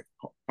to be back.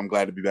 I'm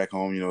glad to be back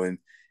home, in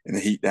the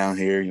heat down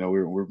here.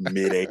 We're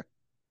mid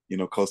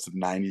close to the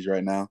 90s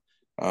right now.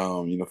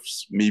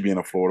 Me being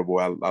a Florida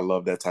boy, I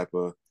love that type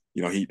of,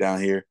 heat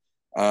down here.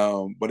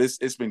 But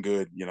it's been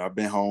good. I've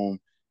been home,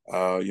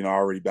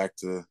 already back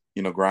to,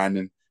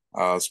 grinding,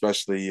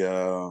 especially,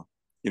 off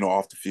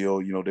the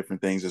field,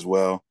 different things as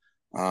well.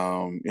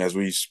 As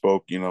we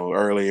spoke,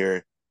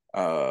 earlier,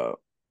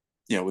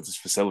 with this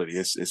facility,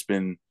 it's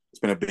been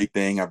a big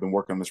thing. I've been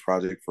working on this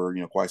project for,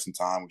 quite some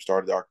time. We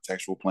started the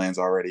architectural plans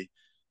already.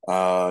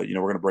 We're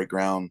going to break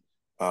ground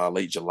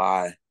late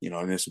July,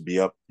 and this will be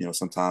up,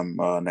 sometime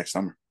next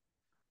summer.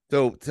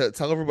 So to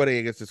tell everybody,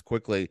 I guess just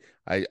quickly,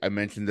 I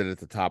mentioned it at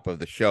the top of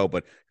the show,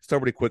 but just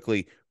everybody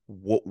quickly,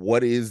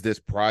 what is this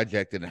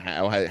project and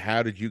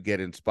how did you get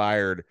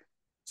inspired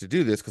to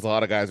do this? Because a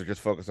lot of guys are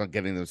just focused on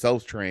getting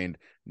themselves trained,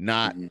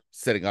 not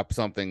setting up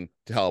something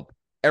to help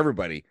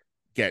everybody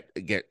get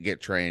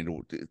trained.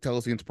 Tell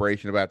us the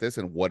inspiration about this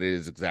and what it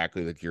is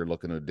exactly that you're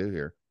looking to do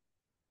here.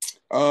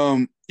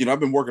 I've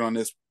been working on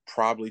this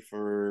probably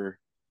for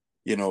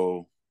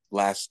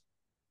last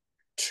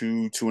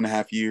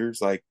 2.5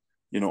 years, like,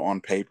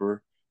 on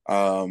paper.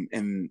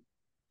 And,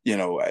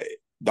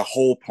 the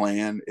whole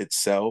plan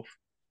itself,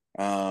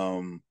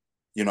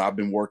 I've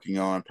been working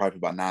on probably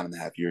for about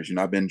 9.5 years.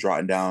 I've been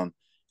jotting down,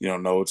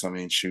 notes. I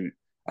mean, shoot,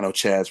 I know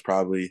Chad's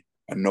probably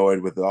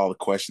annoyed with all the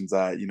questions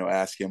I,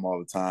 ask him all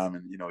the time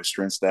and, his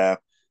strength staff,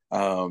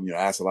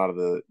 ask a lot of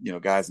the,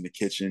 guys in the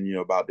kitchen,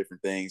 about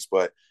different things.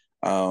 But,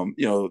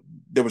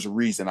 there was a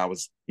reason I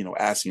was,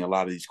 asking a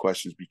lot of these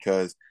questions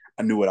because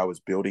I knew what I was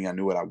building. I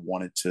knew what I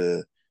wanted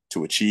to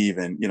achieve.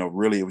 And,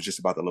 really it was just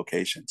about the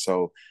location.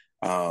 So,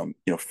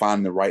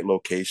 finding the right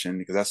location,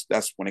 because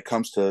that's when it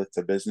comes to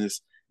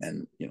business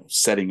and,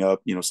 setting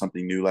up,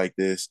 something new like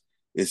this,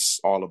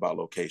 it's all about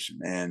location.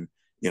 And,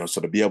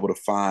 so to be able to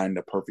find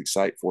a perfect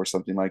site for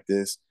something like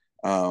this,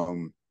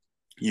 was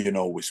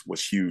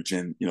huge.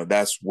 And,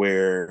 that's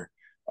where,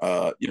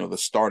 the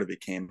start of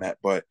it came at.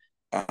 But,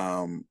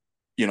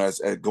 as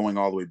going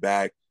all the way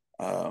back,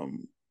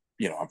 I'm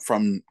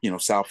from,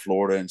 South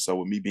Florida. And so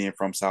with me being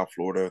from South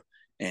Florida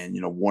and,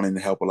 wanting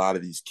to help a lot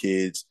of these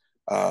kids,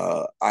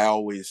 I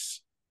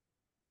always,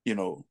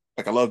 I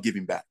love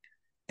giving back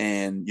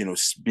and,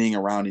 being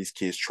around these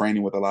kids,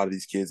 training with a lot of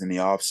these kids in the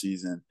off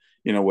season,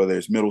 whether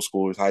it's middle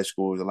schoolers, high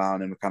schoolers, allowing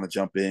them to kind of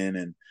jump in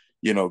and,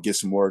 get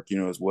some work,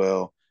 as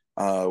well,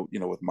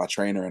 with my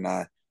trainer and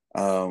I,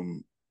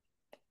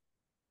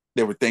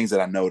 there were things that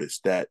I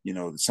noticed that,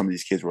 some of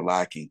these kids were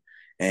lacking.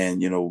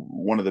 And,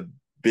 one of the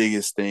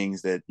biggest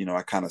things that,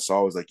 I kind of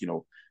saw was like,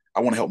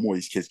 I want to help more of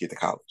these kids get to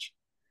college.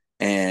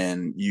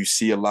 And you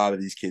see a lot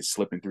of these kids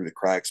slipping through the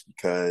cracks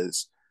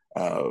because,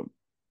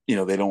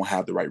 they don't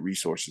have the right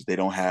resources. They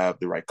don't have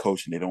the right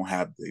coaching. They don't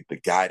have the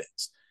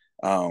guidance.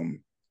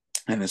 And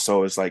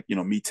so it's like,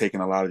 me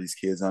taking a lot of these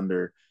kids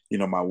under,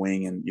 my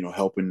wing and,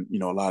 helping,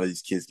 a lot of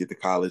these kids get to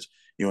college,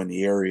 in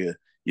the area,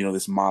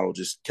 this model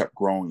just kept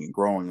growing and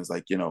growing. It's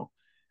like,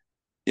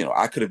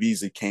 I could have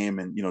easily came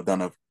and,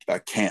 done a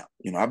camp.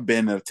 I've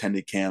been and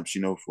attended camps,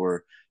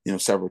 for,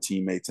 several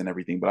teammates and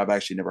everything, but I've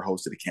actually never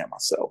hosted a camp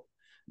myself,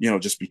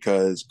 just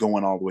because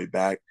going all the way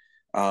back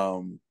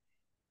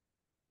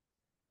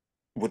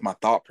with my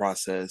thought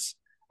process,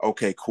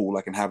 okay, cool,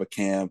 I can have a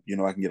camp,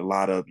 I can get a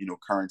lot of,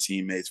 current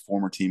teammates,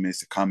 former teammates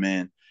to come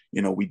in,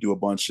 we do a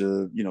bunch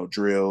of,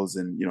 drills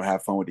and,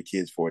 have fun with the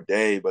kids for a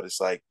day, but it's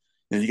like,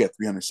 you got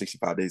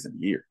 365 days in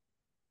a year.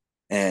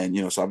 And,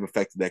 so I've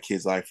affected that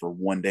kid's life for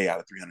one day out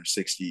of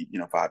 360,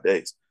 5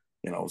 days,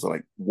 so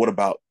like, what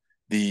about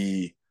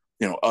the,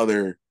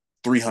 other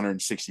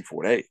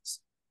 364 days?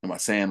 Am I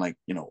saying like,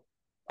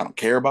 I don't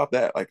care about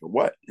that, like, or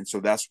what? And so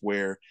that's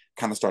where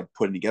kind of started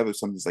putting together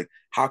something that's like,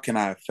 how can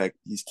I affect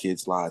these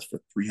kids' lives for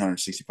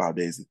 365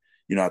 days,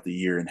 out the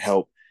year and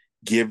help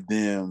give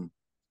them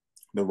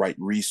the right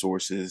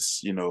resources,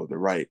 the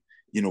right,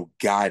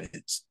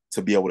 guidance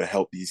to be able to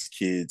help these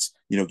kids,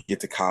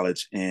 get to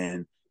college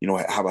and,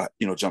 have a,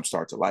 jump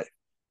start to life.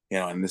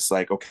 and it's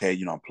like, okay,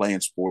 I'm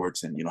playing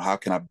sports, and how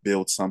can I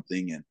build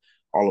something? And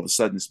all of a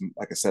sudden,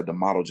 like I said, the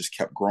model just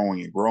kept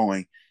growing and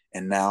growing,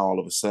 and now all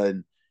of a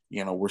sudden,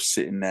 we're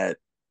sitting at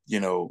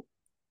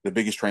the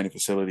biggest training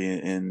facility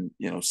in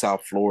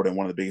South Florida, and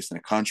one of the biggest in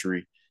the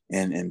country,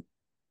 and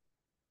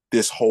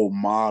this whole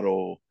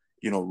model,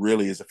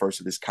 really is the first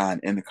of its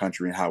kind in the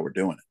country, and how we're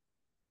doing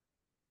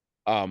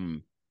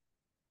it.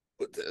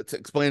 To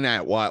explain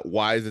that,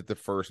 why is it the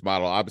first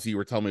model? Obviously, you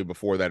were telling me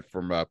before that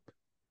from a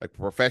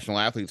professional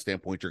athlete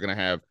standpoint, you're going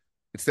to have,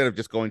 instead of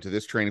just going to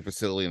this training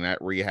facility and that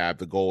rehab,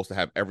 the goal is to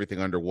have everything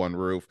under one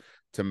roof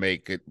to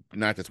make it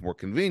not just more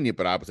convenient,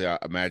 but obviously I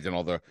imagine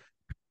all the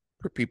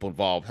people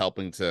involved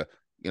helping to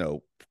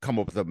come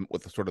up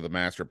with the sort of the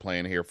master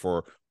plan here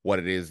for what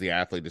it is the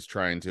athlete is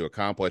trying to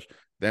accomplish.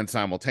 Then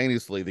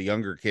simultaneously, the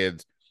younger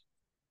kids,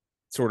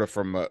 sort of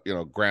from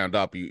ground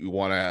up, you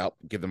want to help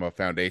give them a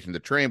foundation to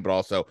train, but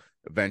also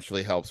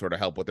eventually help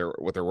with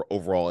their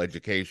overall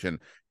education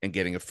and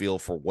getting a feel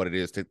for what it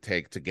is to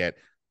take to get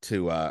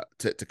to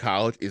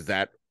college. Is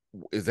that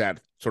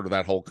sort of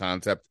that whole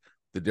concept,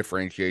 the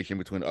differentiation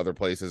between other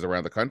places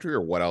around the country,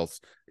 or what else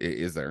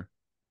is there?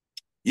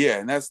 Yeah,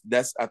 and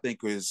that's I think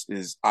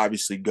is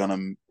obviously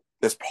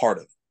that's part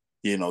of it.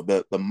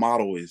 The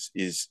model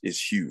is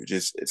huge.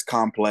 It's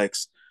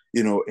complex,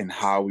 in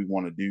how we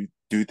want to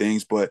do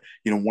things. But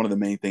one of the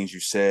main things you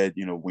said,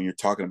 when you're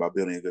talking about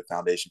building a good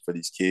foundation for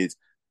these kids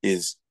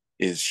is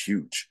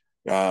huge.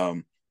 Because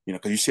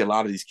you see a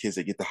lot of these kids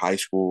that get to high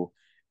school,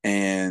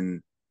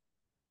 and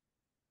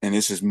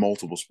this is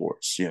multiple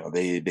sports.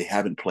 They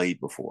haven't played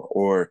before,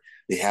 or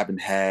they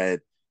haven't had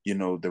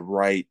the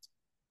right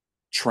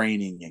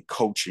training and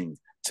coaching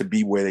to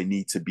be where they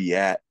need to be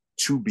at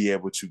to be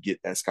able to get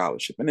that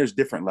scholarship. And there's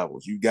different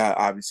levels. You got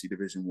obviously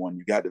Division I,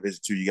 you got Division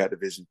II, you got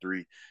Division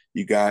III,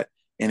 you got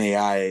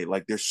NAIA.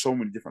 Like, there's so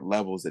many different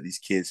levels that these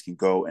kids can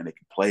go and they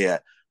can play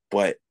at.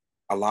 But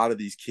a lot of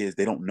these kids,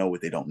 they don't know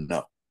what they don't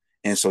know.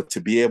 And so to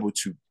be able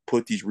to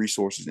put these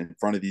resources in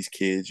front of these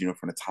kids,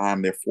 from the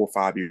time they're 4 or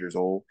 5 years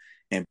old,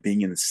 and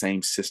being in the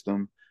same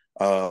system,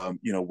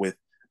 with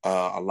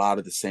a lot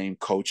of the same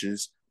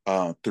coaches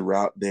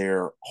throughout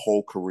their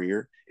whole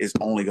career, is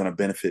only going to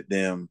benefit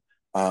them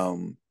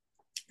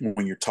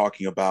when you're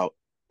talking about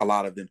a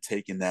lot of them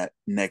taking that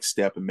next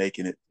step and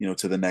making it,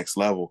 to the next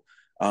level.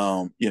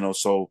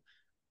 So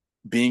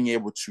being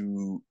able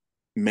to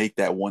make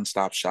that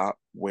one-stop shop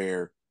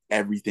where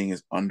everything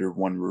is under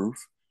one roof,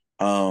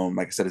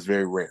 like I said, it's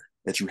very rare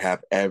that you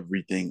have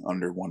everything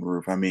under one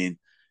roof. I mean,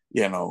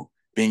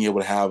 being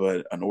able to have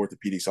an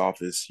orthopedics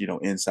office,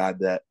 inside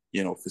that,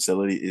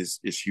 facility is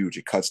huge.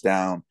 It cuts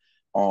down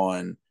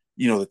on,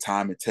 the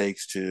time it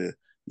takes to,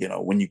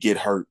 when you get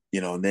hurt,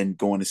 and then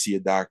going to see a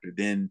doctor,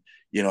 then,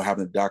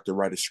 having the doctor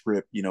write a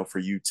script, for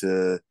you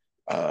to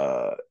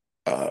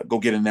go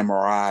get an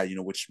MRI,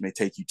 which may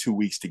take you 2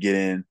 weeks to get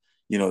in,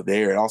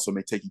 there. It also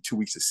may take you 2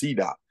 weeks to see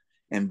doc.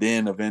 And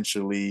then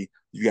eventually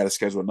you got to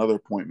schedule another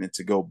appointment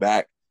to go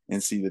back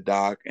and see the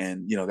doc.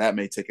 And, that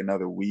may take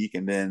another week.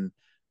 And then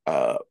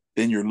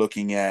you're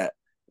looking at,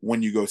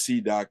 when you go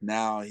see doc,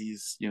 now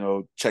he's,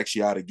 checks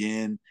you out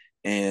again.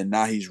 And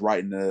now he's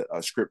writing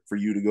a script for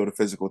you to go to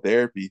physical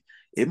therapy.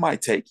 It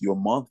might take you a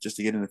month just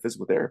to get into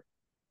physical therapy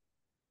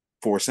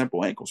for a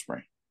simple ankle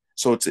sprain.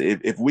 So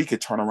if we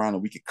could turn around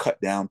and we could cut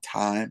down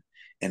time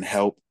and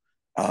help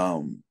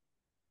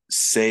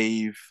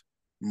save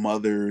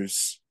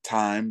mothers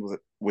time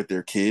with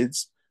their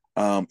kids,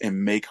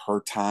 and make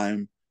her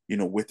time,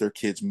 with their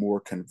kids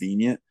more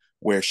convenient,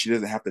 where she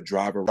doesn't have to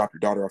drop your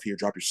daughter off here,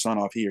 drop your son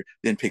off here,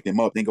 then pick them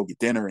up, then go get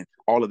dinner and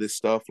all of this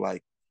stuff.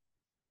 Like,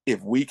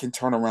 if we can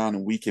turn around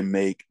and we can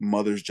make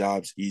mothers'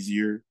 jobs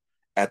easier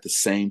at the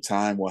same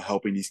time while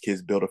helping these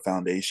kids build a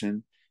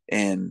foundation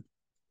and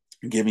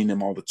giving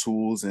them all the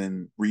tools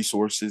and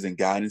resources and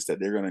guidance that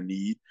they're going to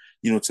need,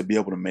 to be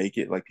able to make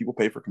it, like, people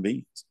pay for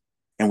convenience,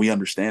 and we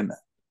understand that.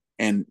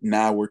 And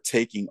now we're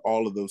taking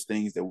all of those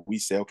things that we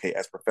say, okay,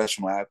 as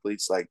professional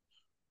athletes, like,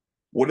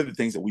 what are the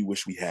things that we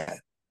wish we had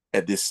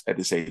at this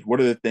age? What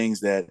are the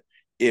things that,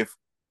 if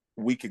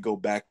we could go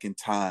back in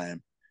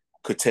time,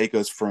 could take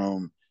us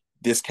from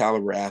this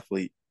caliber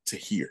athlete to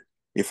here,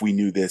 if we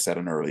knew this at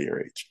an earlier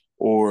age?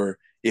 Or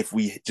if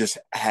we just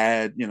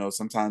had,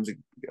 sometimes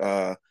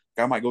a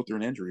guy might go through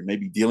an injury,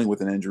 maybe dealing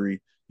with an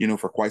injury,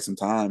 for quite some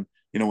time,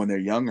 when they're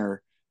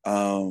younger.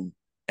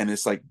 And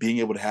it's like being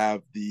able to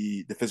have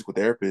the physical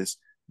therapist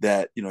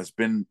that, has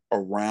been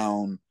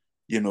around,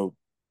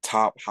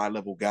 top high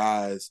level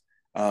guys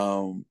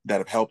that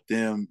have helped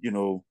them,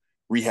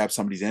 rehab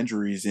some of these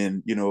injuries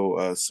in,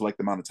 a select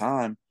amount of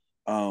time.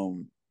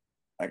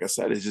 Like I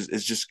said,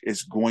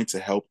 it's going to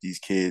help these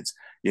kids,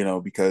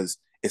 because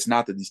it's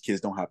not that these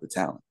kids don't have the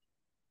talent.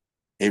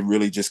 It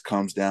really just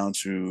comes down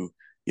to,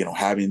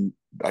 having,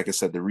 like I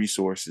said, the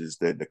resources,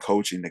 the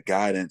coaching, the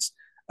guidance,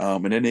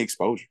 and then the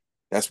exposure.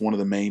 That's one of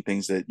the main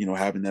things that,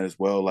 having that as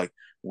well. Like,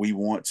 we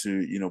want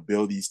to,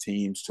 build these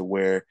teams to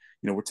where,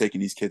 we're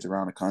taking these kids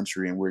around the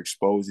country and we're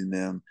exposing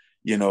them,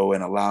 and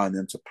allowing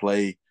them to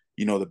play,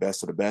 the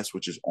best of the best,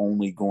 which is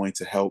only going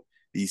to help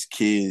these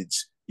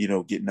kids,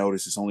 get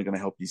noticed. It's only going to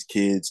help these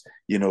kids,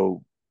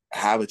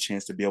 have a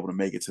chance to be able to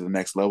make it to the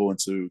next level and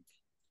to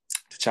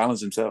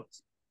challenge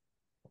themselves.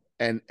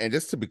 And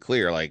just to be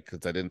clear, like,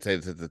 because I didn't say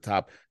this at the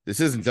top, this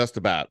isn't just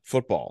about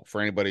football. For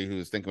anybody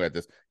who's thinking about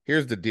this,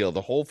 here's the deal: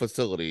 the whole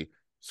facility,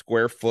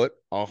 square foot,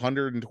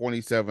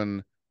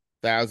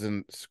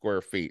 127,000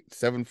 square feet,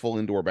 7 full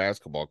indoor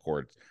basketball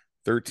courts,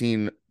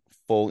 13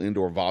 full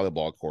indoor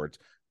volleyball courts.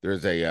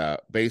 There's a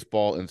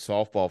baseball and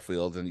softball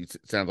fields, and it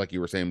sounds like you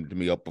were saying to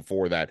me up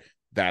before that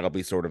that'll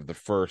be sort of the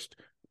first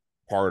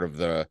part of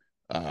the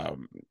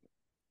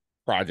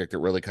project that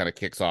really kind of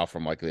kicks off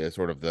from like the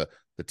sort of the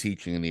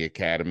teaching and the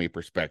academy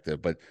perspective.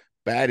 But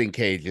batting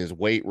cages,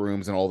 weight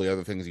rooms, and all the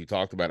other things you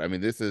talked about. I mean,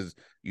 this is,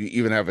 you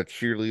even have a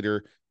cheerleader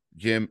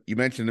gym. You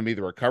mentioned to me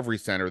the recovery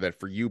center, that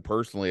for you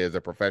personally as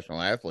a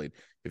professional athlete,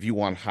 if you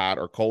want hot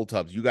or cold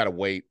tubs, you got to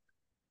wait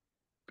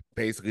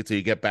basically till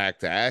you get back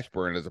to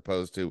Ashburn, as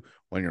opposed to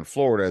when you're in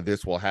Florida,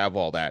 this will have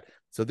all that.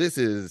 So this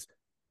is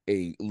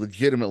a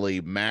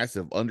legitimately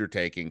massive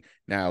undertaking.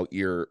 Now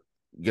you're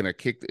gonna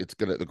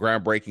the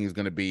groundbreaking is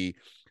gonna be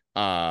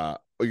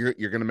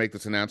you're gonna make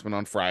this announcement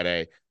on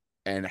Friday.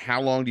 And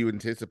how long do you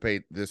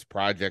anticipate this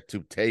project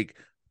to take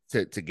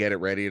to get it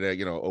ready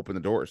to open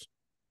the doors?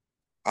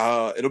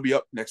 It'll be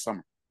up next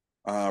summer.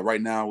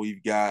 Right now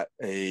we've got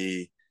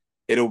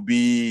it'll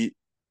be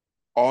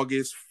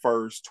August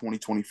 1st,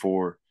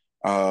 2024.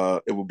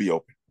 It will be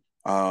open.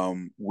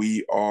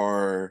 We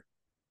are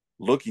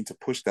looking to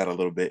push that a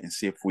little bit and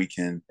see if we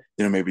can,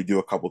 maybe do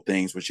a couple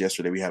things. Which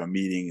yesterday we had a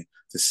meeting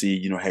to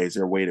see, hey, is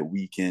there a way that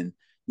we can,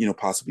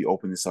 possibly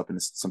open this up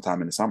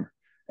sometime in the summer?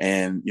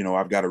 And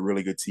I've got a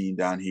really good team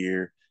down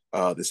here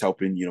that's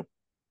helping,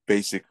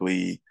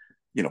 basically,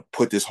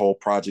 put this whole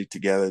project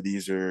together.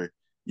 These are,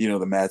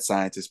 the mad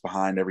scientists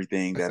behind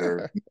everything that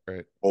are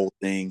right. whole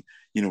thing,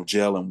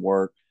 gel and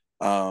work.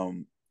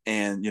 And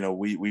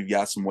we've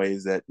got some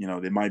ways that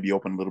they might be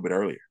open a little bit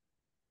earlier.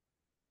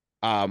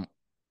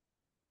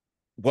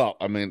 Well,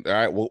 I mean, all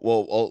right.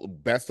 Well,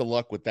 best of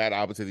luck with that.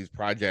 Obviously, these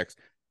projects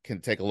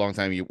can take a long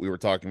time. We were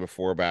talking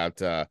before about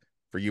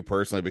for you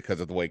personally, because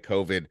of the way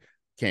COVID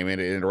came in,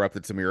 it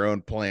interrupted some of your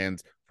own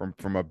plans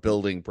from a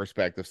building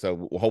perspective.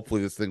 So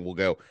hopefully, this thing will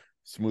go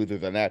smoother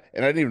than that.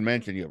 And I didn't even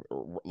mention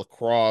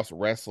lacrosse,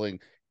 wrestling,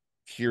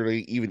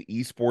 cheerleading, even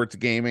esports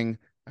gaming.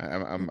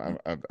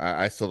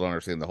 I still don't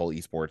understand the whole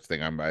esports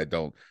thing. I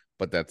don't,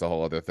 but that's a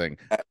whole other thing.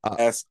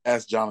 Ask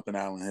Jonathan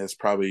Allen. Is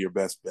probably your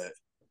best bet.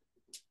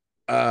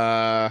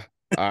 I'll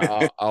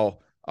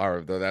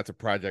that's a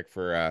project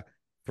for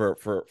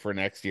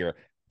next year.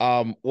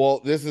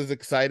 Well, this is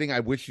exciting. I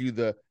wish you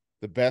the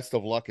best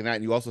of luck in that.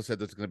 And you also said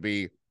there's going to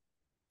be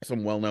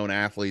some well-known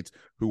athletes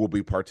who will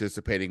be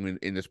participating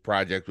in this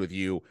project with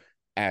you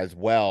as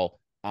well.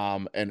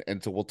 And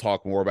so we'll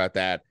talk more about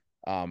that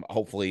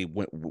hopefully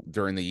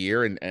during the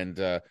year, and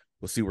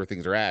we'll see where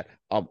things are at.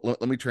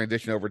 Let me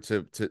transition over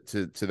to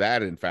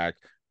that. In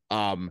fact,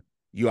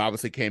 you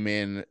obviously came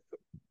in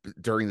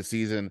during the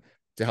season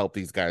to help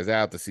these guys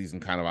out. The season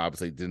kind of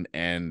obviously didn't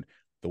end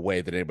the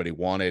way that anybody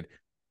wanted.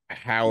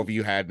 How have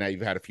you had, now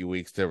you've had a few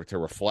weeks to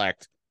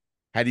reflect,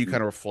 how do you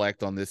kind of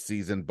reflect on this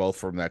season, both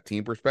from that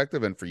team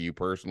perspective and for you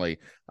personally,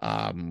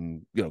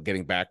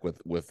 getting back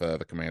with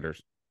the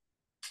Commanders?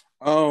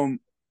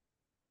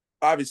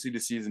 Obviously the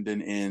season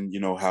didn't end,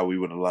 how we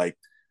would have liked.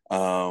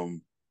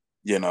 When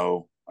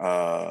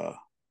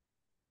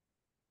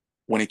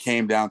it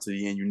came down to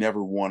the end, you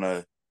never want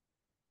to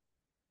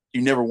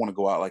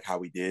go out like how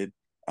we did.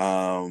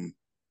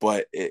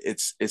 But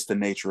it's the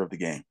nature of the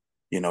game.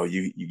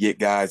 You get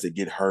guys that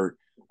get hurt,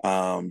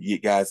 you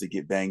get guys that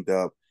get banged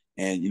up,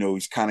 and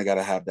he's kind of got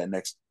to have that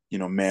next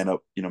man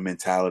up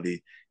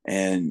mentality,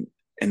 and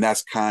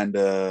that's kind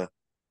of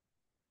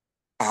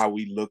how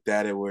we looked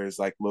at it. Where it's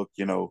like, look,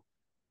 we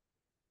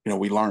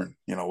learn.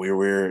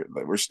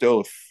 We're still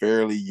a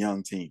fairly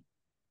young team.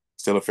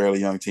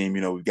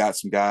 We've got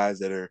some guys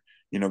that are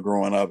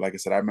growing up. Like I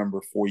said, I remember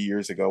 4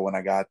 years ago when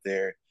I got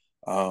there.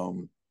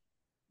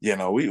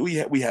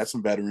 We had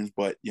some veterans,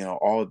 but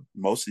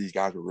most of these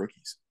guys were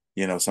rookies.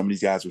 Some of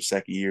these guys were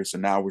second year. So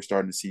now we're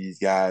starting to see these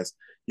guys,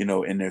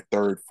 in their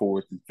third,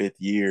 fourth, and fifth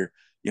year,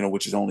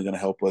 which is only going to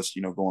help us,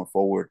 going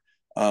forward.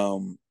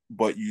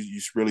 But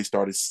you really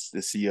started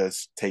to see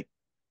us take,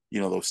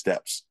 those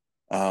steps.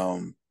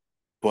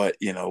 But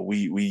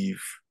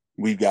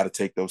we've got to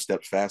take those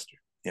steps faster,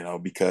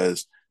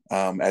 because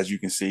as you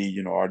can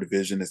see, our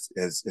division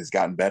has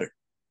gotten better.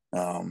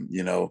 A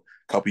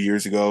couple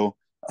years ago,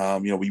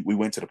 we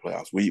went to the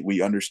playoffs.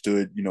 We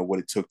understood, what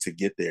it took to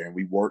get there, and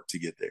we worked to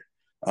get there.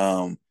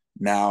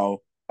 Now,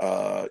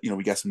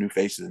 we got some new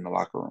faces in the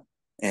locker room.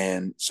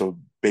 And so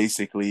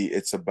basically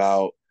it's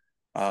about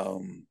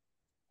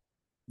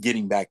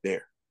getting back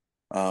there.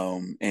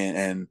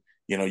 And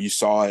you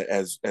saw it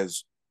as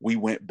we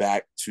went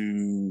back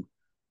to,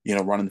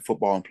 running the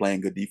football and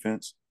playing good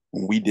defense.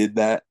 When we did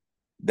that,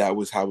 that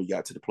was how we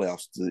got to the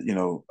playoffs,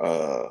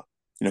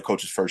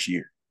 coach's first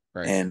year.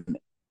 Right. And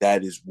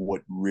that is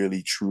what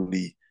really,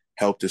 truly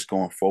helped us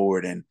going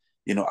forward. And,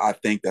 I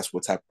think that's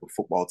what type of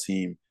football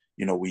team,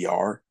 we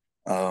are.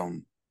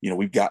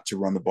 We've got to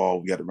run the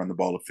ball. We got to run the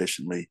ball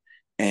efficiently.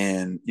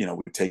 And,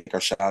 we take our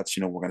shots,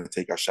 we're going to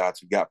take our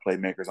shots. We've got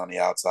playmakers on the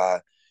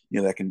outside,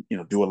 that can,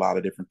 do a lot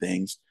of different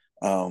things.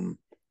 And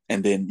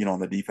then, on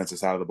the defensive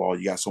side of the ball,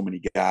 you got so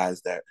many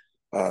guys that,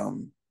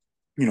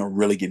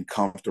 really getting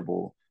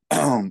comfortable,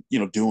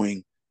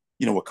 doing,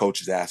 what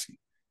coach is asking.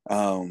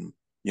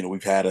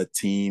 We've had a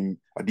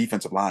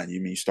defensive line.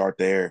 You start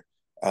there.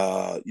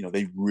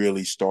 They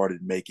really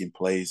started making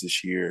plays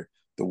this year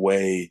the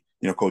way,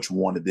 coach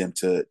wanted them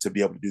to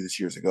be able to do this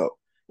years ago.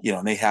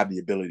 And they have the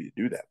ability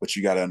to do that. But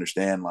you got to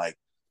understand, like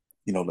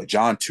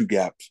John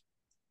two-gapped,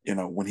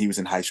 when he was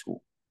in high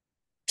school,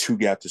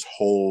 two-gapped his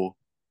whole,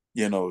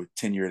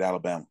 tenure at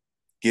Alabama.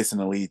 Gets in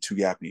the lead,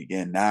 two-gapping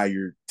again. Now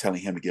you're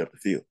telling him to get up the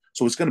field.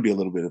 So it's going to be a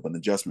little bit of an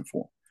adjustment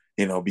for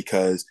him,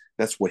 because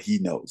that's what he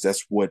knows.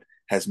 That's what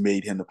has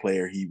made him the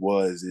player he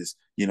was, is,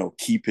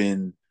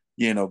 keeping,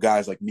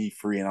 guys like me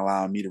free and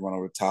allowing me to run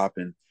over the top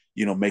and,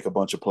 make a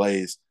bunch of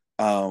plays.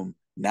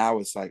 Now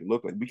it's like,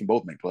 look, like we can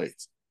both make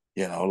plays,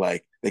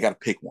 like they got to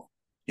pick one.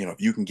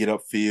 If you can get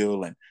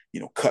upfield and,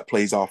 cut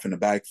plays off in the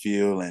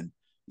backfield and,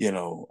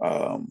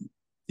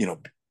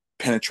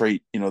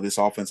 penetrate, this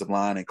offensive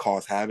line and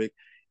cause havoc,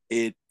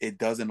 it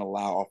doesn't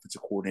allow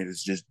offensive coordinators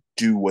to just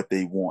do what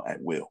they want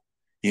at will.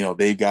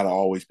 They've got to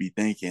always be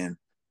thinking,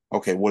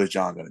 okay, what is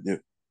John going to do?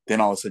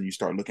 Then all of a sudden you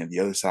start looking at the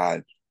other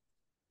side,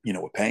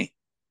 with Payne.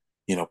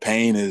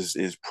 Payne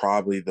is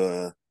probably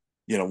the,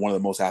 one of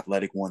the most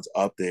athletic ones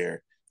up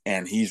there.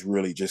 And he's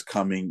really just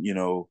coming,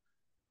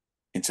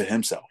 into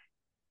himself.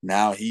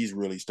 Now he's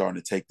really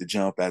starting to take the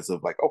jump as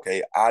of like,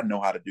 okay, I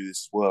know how to do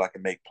this as well. I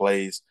can make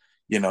plays,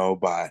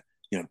 by,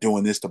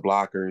 doing this to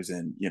blockers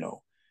and,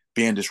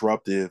 being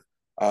disruptive.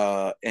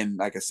 And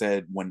like I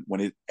said,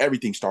 when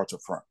everything starts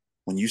up front,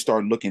 when you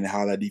start looking at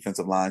how that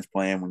defensive line's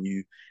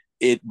playing,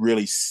 it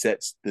really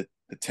sets the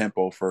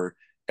tempo for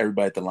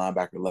everybody at the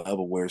linebacker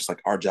level, where it's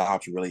like our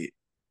jobs really,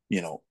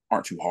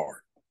 aren't too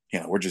hard.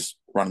 We're just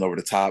running over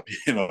the top,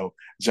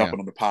 jumping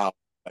on the pile.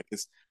 Like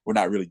we're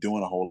not really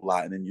doing a whole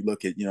lot. And then you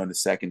look at, in the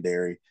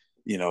secondary,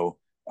 we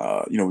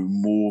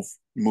move,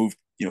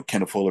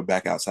 Kendall Fuller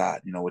back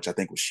outside, which I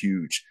think was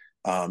huge.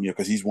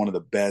 Because he's one of the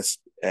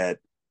best at.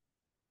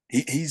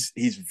 He's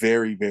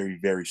very, very,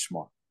 very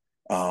smart.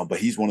 But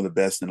he's one of the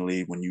best in the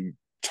league when you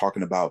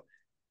talking about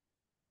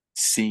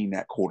seeing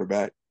that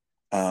quarterback.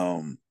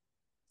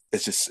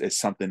 It's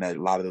something that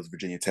a lot of those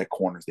Virginia Tech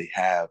corners they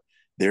have.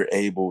 They're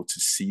able to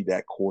see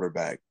that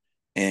quarterback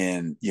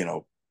and,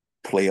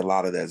 play a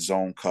lot of that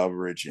zone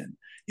coverage and,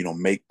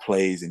 make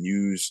plays and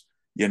use,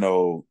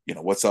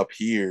 what's up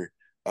here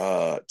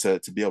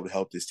to be able to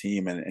help this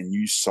team. And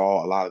you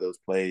saw a lot of those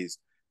plays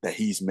that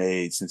he's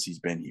made since he's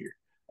been here,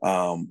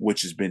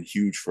 which has been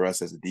huge for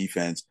us as a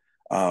defense.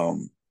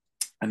 And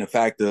the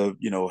fact of,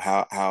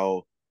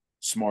 how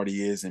smart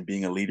he is and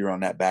being a leader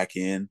on that back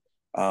end.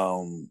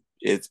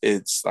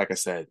 It's like I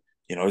said,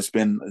 it's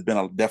been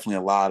definitely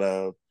a lot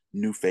of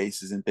new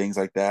faces and things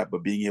like that,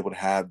 but being able to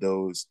have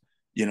those,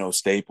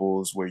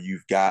 staples where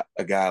you've got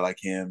a guy like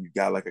him, you've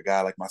got like a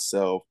guy like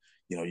myself,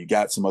 you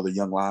got some other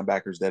young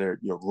linebackers that are,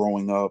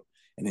 growing up,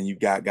 and then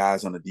you've got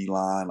guys on the D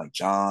line like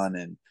John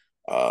and,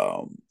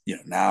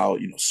 now,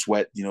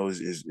 Sweat,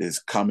 is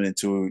coming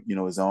into,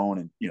 his own,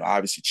 and,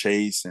 obviously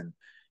Chase and,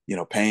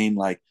 Payne,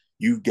 like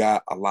you've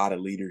got a lot of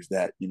leaders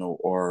that,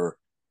 are,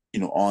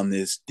 on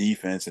this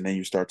defense. And then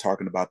you start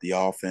talking about the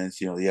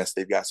offense, yes,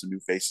 they've got some new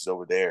faces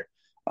over there.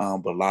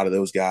 But a lot of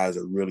those guys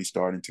are really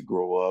starting to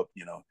grow up.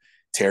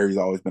 Terry's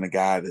always been a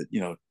guy that,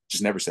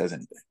 just never says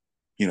anything.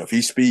 If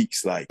he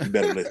speaks, like, you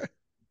better listen.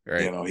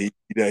 Right.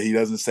 He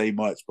doesn't say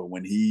much, but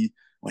when he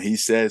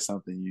says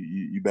something,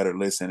 you better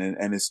listen.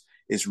 And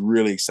it's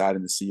really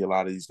exciting to see a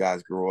lot of these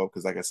guys grow up.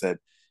 Cause like I said,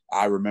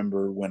 I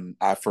remember when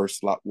I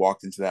first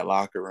walked into that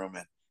locker room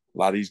and a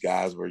lot of these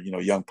guys were,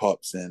 young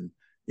pups and,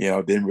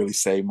 didn't really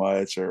say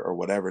much or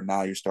whatever.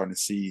 Now you're starting to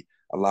see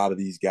a lot of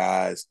these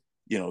guys,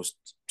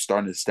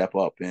 starting to step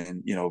up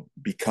and,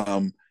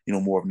 become,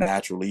 more of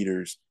natural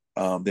leaders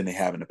than they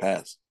have in the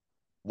past.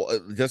 Well,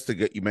 just to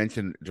get, you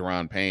mentioned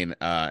Daron Payne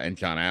and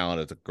John Allen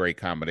is a great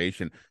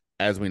combination.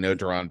 As we know,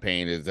 Daron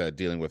Payne is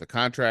dealing with a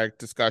contract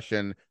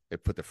discussion. They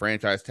put the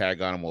franchise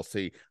tag on him. We'll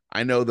see.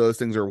 I know those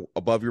things are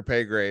above your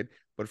pay grade,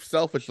 but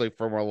selfishly,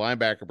 from a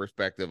linebacker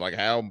perspective, like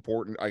how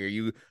important are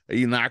you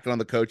knocking on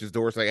the coach's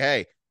door saying,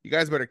 "Hey, you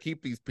guys better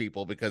keep these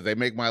people because they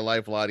make my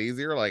life a lot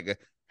easier"? Like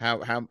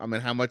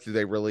how much do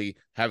they really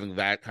having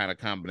that kind of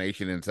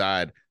combination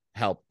inside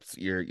helps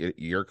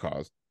your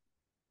cause?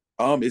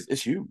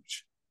 It's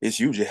huge. It's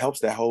huge. It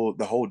helps the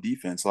whole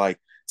defense. Like,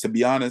 to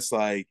be honest,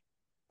 like,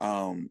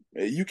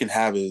 you can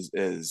have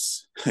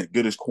as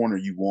good as corner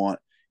you want,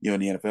 in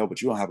the NFL,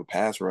 but you don't have a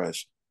pass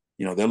rush.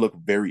 They'll look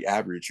very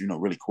average,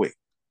 really quick.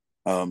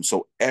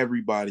 So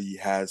everybody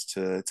has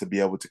to be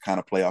able to kind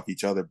of play off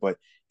each other, but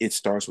it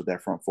starts with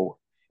that front four.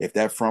 If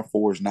that front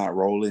four is not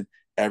rolling,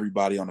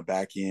 everybody on the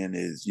back end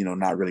is,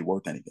 not really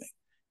worth anything.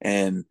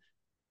 And,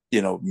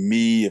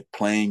 me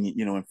playing,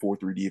 in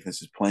 4-3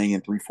 defenses, playing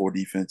in 3-4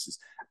 defenses,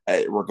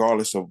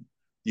 regardless of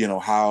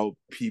how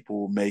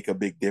people make a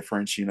big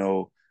difference,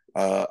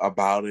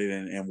 about it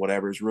and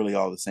whatever. It's really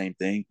all the same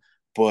thing.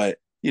 But,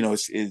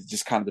 it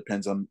just kind of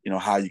depends on,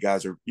 how you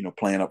guys are,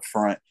 playing up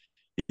front,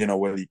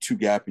 whether you're two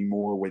gapping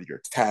more, whether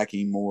you're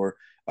attacking more.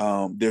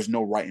 There's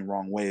no right and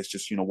wrong way. It's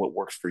just, what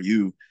works for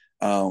you.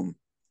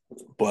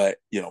 But,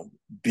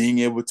 being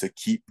able to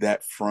keep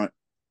that front,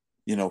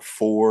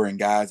 four and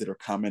guys that are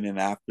coming in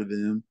after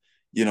them,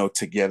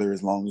 together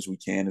as long as we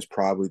can is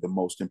probably the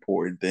most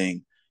important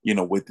thing,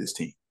 with this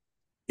team,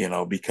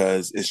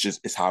 because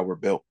it's how we're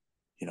built.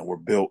 We're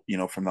built,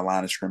 from the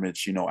line of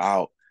scrimmage,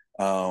 out.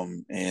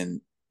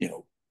 And,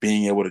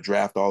 being able to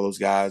draft all those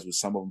guys with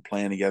some of them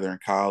playing together in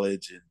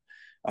college and,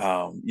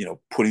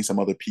 putting some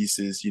other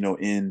pieces,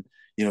 in,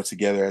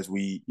 together as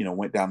we,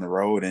 went down the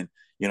road. And,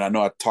 I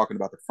know I'm talking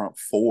about the front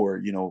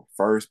four,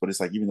 first, but it's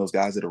like even those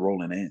guys that are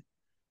rolling in,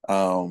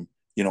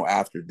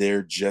 after,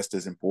 they're just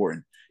as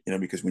important,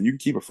 because when you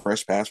keep a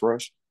fresh pass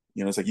rush,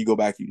 it's like you go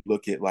back, you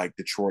look at like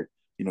Detroit,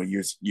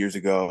 years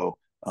ago.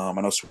 I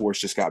know Schwartz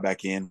just got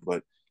back in,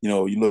 but,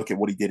 you look at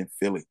what he did in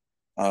Philly.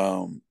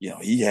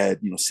 He had,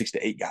 6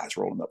 to 8 guys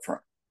rolling up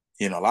front.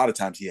 A lot of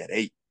times he had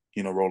 8,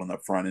 rolling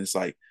up front. And it's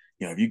like,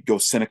 if you go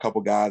send a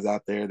couple guys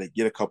out there, they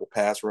get a couple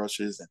pass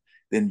rushes, and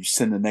then you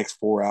send the next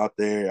 4 out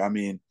there. I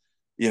mean,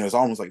 it's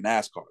almost like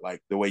NASCAR,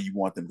 like the way you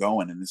want them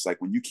going. And it's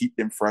like when you keep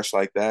them fresh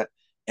like that,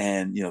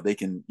 and they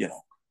can,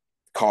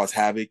 cause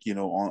havoc,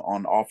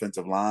 on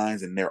offensive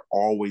lines, and they're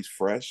always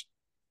fresh,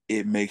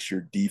 it makes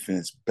your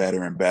defense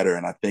better and better.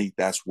 And I think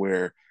that's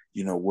where,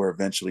 we're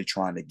eventually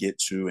trying to get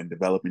to, and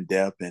developing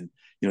depth, and,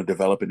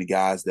 developing the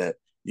guys that,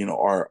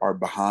 are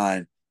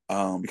behind,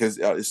 because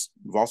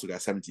we've also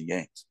got 17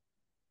 games,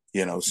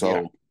 so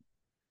yeah,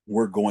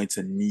 we're going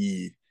to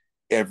need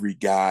every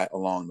guy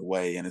along the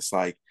way. And it's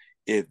like,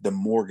 if the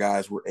more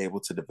guys we're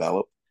able to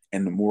develop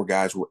and the more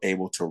guys we're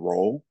able to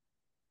roll,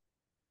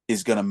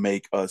 is going to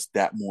make us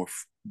that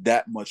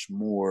much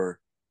more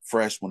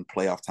fresh when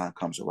playoff time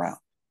comes around.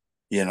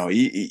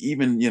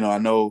 Even, I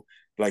know,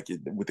 like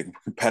with the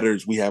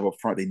competitors we have up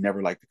front, they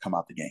never like to come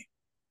out the game.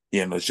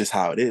 It's just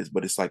how it is.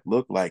 But it's like,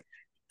 look, like,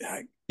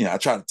 I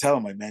try to tell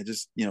them, like, man,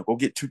 just, go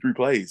get 2-3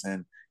 plays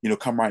and,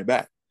 come right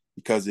back.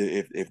 Because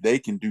if they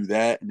can do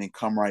that and then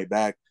come right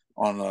back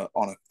on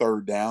a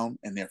third down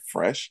and they're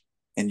fresh,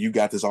 and you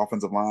got this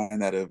offensive line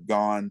that have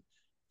gone,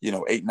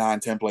 8, 9,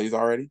 10 plays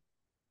already,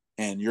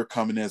 and you're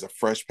coming in as a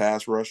fresh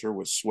pass rusher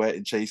with Sweat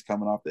and Chase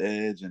coming off the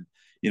edge, and,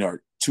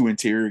 our 2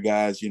 interior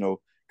guys,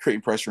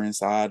 creating pressure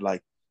inside,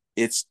 like,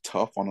 it's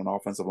tough on an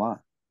offensive line,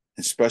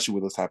 especially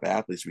with those type of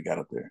athletes we got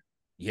up there.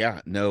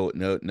 Yeah, no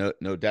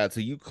doubt. So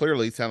you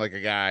clearly sound like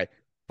a guy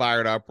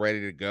fired up,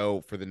 ready to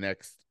go for the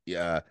next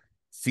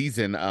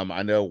season.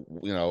 I know,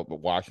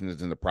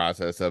 Washington's in the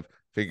process of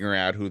figuring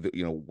out who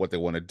what they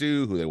want to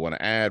do, who they want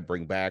to add,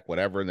 bring back,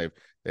 whatever. And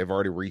they've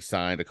already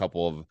re-signed a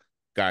couple of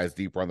guys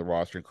deeper on the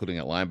roster, including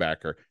at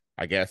linebacker.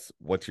 I guess,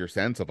 what's your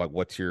sense of, like,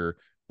 what's your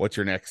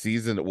next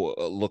season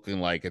looking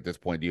like at this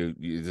point?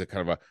 Is it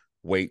kind of a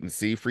wait and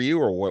see for you,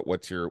 or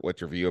what's your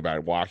view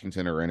about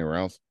Washington or anywhere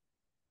else?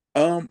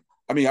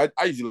 I mean,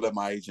 I usually let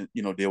my agent,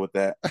 deal with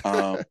that.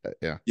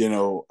 Yeah.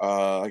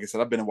 Like I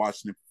said, I've been in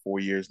Washington for 4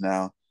 years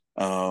now.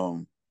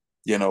 And,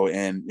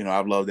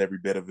 I've loved every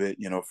bit of it,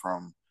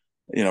 from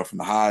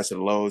the highs to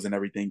the lows and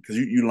everything. Cause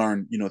you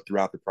learn,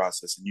 throughout the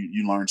process, and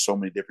you learn so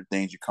many different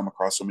things. You come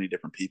across so many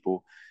different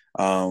people.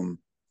 I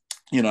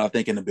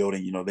think in the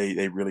building,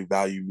 they really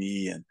value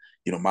me and,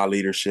 my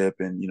leadership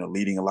and,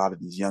 leading a lot of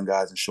these young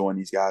guys and showing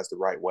these guys the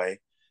right way.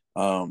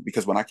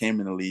 Because when I came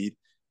in the lead,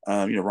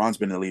 Ron's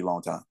been in the lead a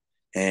long time.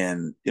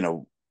 And,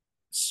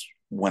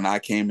 when I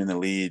came in the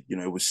lead,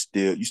 it was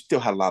you still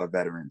had a lot of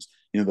veterans.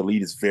 The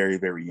lead is very,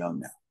 very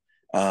young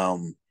now.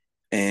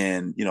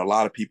 And, a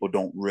lot of people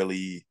don't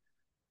really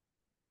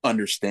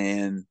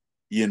understand,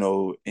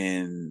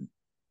 and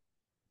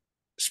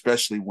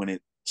especially when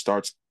it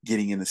starts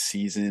getting in the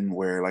season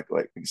where like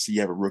you see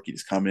you have a rookie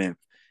that's coming in,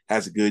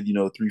 has a good,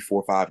 3,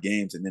 4, 5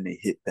 games, and then they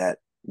hit that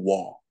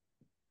wall,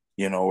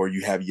 or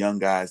you have young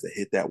guys that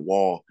hit that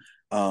wall.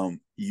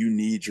 You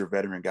need your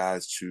veteran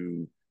guys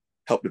to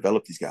help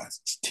develop these guys,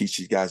 teach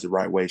these guys the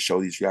right way,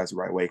 show these guys the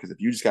right way. Because if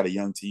you just got a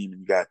young team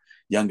and you got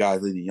young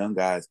guys leading young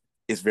guys,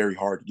 it's very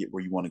hard to get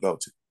where you want to go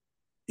to.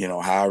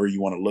 However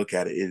you want to look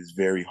at it, it is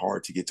very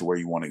hard to get to where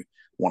you want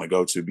to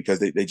go to, because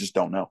they just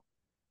don't know.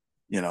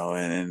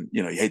 And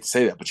you hate to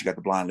say that, but you got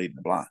the blind leading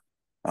the blind.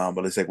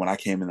 But it's like when I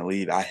came in the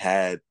lead, I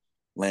had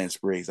Lance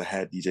Briggs, I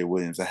had DJ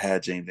Williams, I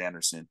had James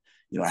Anderson,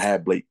 I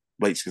had Blake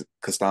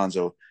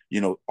Costanzo,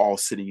 all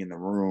sitting in the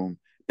room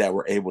that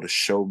were able to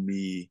show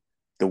me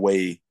the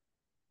way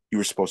you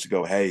were supposed to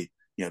go. Hey,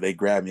 they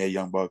grabbed me, hey,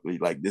 young Buckley,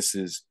 like, this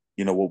is,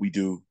 what we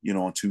do,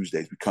 on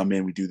Tuesdays. We come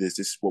in, we do this.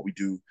 This is what we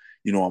do,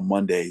 on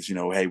Mondays.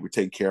 Hey, we're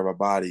taking care of our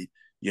body.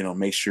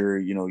 Make sure,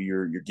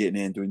 you're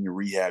getting in, doing your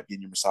rehab,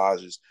 getting your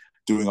massages,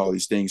 doing all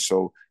these things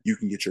so you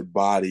can get your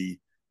body,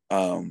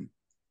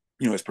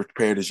 as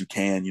prepared as you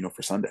can,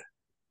 for Sunday.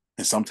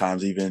 And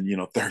sometimes even,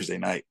 Thursday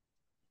night.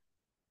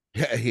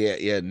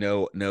 Yeah.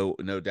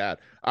 No doubt.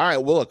 All right.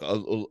 Well,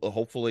 look.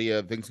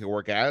 Hopefully, things can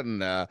work out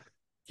and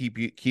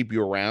keep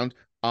you around.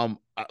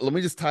 Let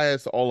me just tie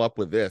us all up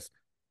with this.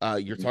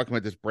 You're talking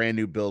about this brand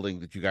new building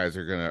that you guys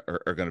are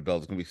gonna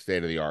build. It's gonna be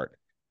state of the art.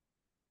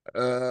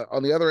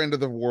 On the other end of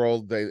the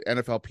world, the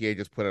NFLPA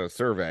just put out a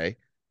survey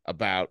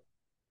about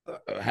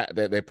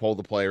they polled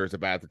the players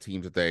about the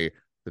teams that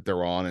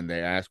they're on, and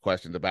they asked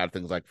questions about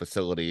things like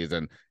facilities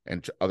and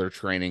other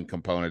training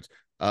components.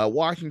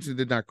 Washington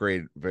did not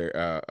grade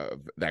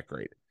that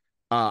great.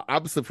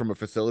 Obviously, from a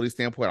facility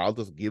standpoint, I'll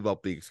just give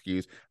up the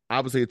excuse.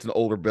 Obviously, it's an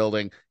older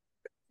building.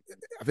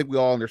 I think we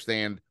all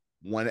understand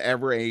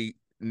whenever a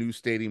new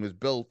stadium is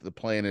built, the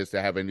plan is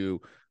to have a new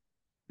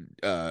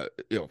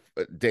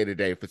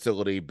day-to-day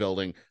facility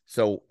building.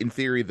 So in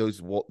theory,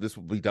 this will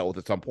be dealt with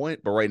at some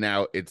point, but right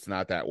now it's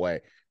not that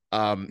way.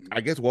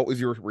 I guess what was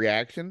your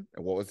reaction,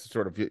 and what was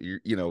sort of when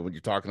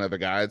you're talking to other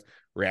guys,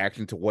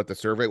 reaction to what the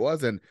survey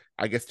was? And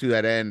I guess to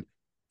that end,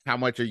 how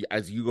much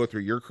as you go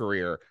through your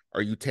career,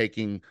 are you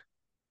taking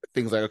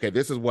things like, okay,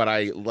 this is what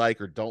I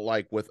like or don't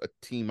like with a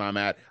team I'm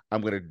at,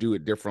 I'm going to do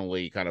it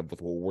differently, kind of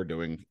with what we're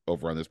doing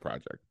over on this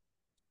project?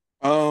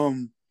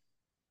 Um,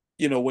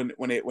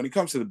 when it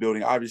comes to the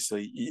building,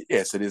 obviously,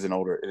 yes, it is an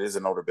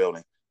older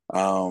building.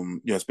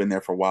 It's been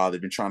there for a while.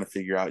 They've been trying to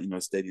figure out,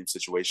 stadium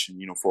situation,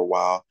 for a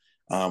while.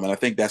 And I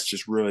think that's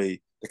just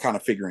really the kind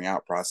of figuring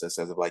out process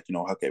as of like,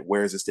 okay,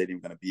 where is the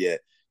stadium going to be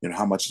at?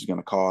 How much is it going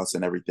to cost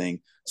and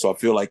everything. So I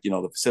feel like,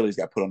 the facilities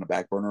got put on the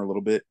back burner a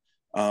little bit.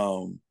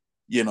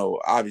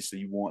 Obviously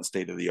you want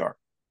state of the art.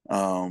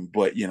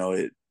 But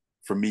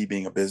for me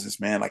being a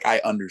businessman, like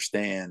I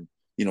understand,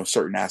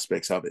 certain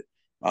aspects of it.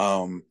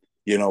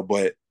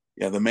 But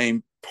yeah, the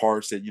main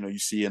parts that you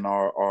see in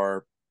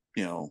our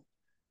you know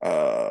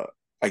uh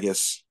I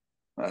guess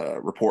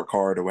report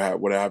card or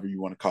whatever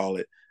you want to call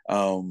it,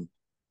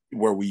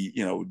 where we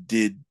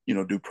did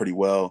do pretty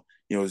well,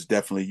 is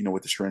definitely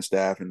with the strength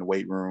staff and the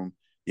weight room,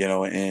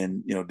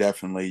 and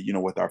definitely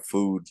with our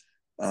food.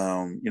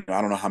 I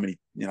don't know how many,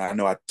 I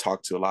know I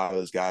talked to a lot of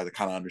those guys. I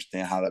kind of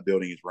understand how that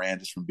building is ran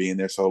just from being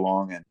there so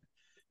long, and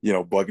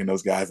bugging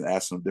those guys and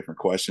asking them different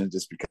questions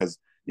just because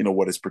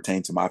what is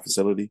pertained to my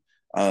facility.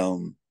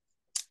 um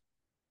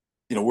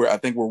I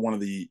think we're one of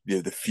the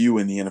few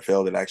in the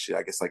NFL that actually,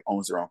 I guess, like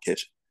owns their own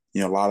kitchen.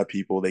 A lot of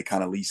people, they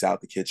kind of lease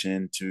out the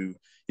kitchen to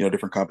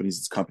different companies.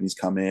 As companies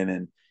come in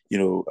and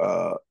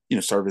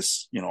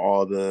service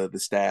all the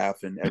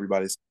staff and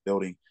everybody's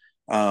building.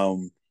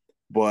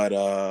 But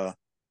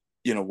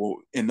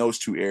in those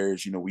two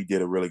areas, we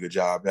did a really good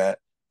job at.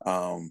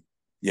 And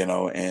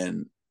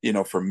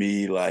for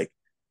me, like,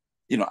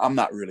 I'm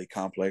not really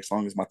complex as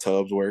long as my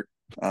tubs work.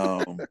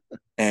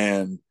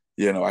 And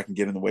I can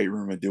get in the weight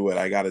room and do what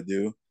I got to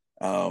do.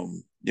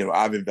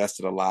 I've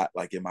invested a lot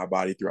like in my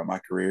body throughout my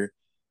career.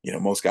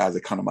 Most guys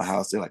that come to my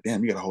house, they're like,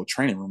 damn, you got a whole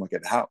training room like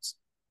at the house.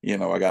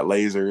 I got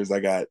lasers, I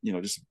got,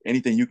 just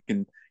anything you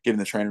can get in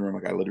the training room,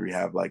 like I literally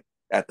have like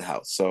at the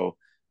house. So,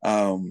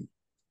 and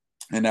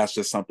that's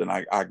just something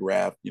I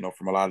grabbed,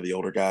 from a lot of the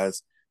older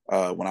guys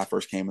when I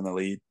first came in the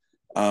league.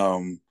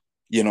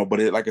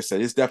 But like I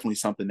said, it's definitely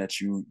something that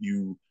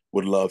you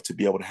would love to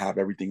be able to have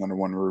everything under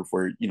one roof,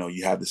 where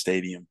you have the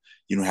stadium,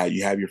 how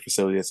you have your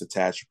facility that's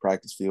attached, your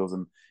practice fields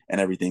and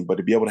everything. But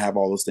to be able to have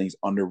all those things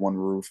under one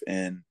roof,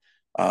 and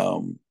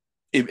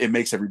it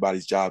makes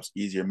everybody's jobs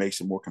easier,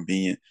 makes it more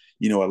convenient.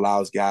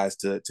 Allows guys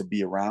to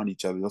be around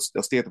each other.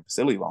 They'll stay at the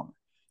facility longer,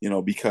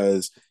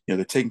 because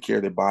they're taking care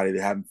of their body,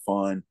 they're having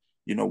fun,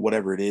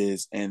 whatever it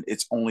is, and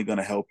it's only going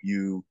to help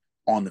you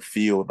on the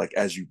field, like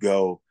as you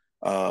go,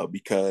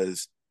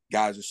 because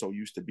guys are so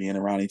used to being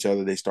around each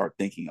other, they start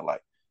thinking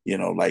alike.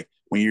 Like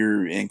when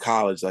you're in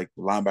college, like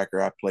the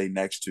linebacker I played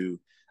next to,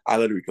 I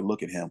literally could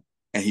look at him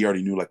and he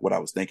already knew like what I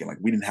was thinking. Like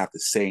we didn't have to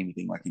say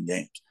anything like in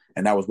games.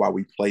 And that was why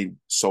we played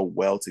so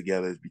well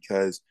together, is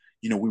because,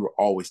 we were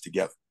always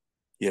together.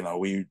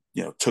 We,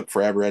 took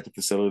forever at the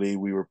facility.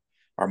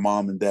 Our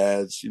mom and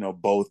dads,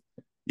 both,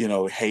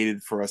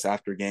 hated for us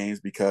after games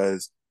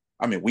because,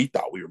 I mean, we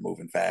thought we were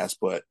moving fast,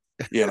 but,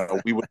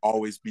 we would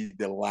always be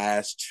the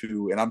last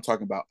two. And I'm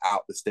talking about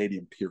out the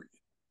stadium, period.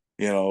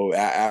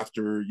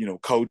 After,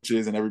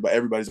 coaches and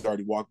everybody's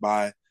already walked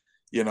by,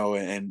 and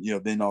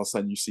then all of a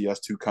sudden you see us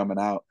two coming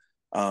out.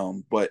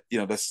 But,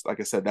 that's, like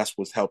I said, that's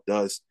what's helped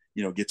us,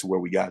 get to where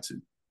we got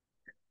to.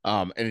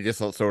 And it just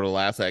sort of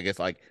lastly, I guess,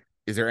 like,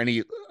 is there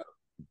any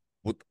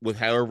with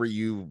however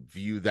you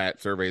view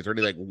that survey, is there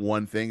any like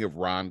one thing if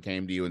Ron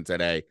came to you and said,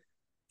 hey,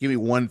 give me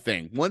one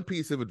thing, one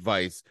piece of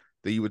advice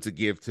that you would to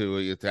give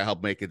to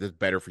help make it just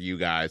better for you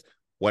guys,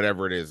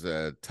 whatever it is,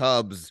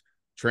 tubs,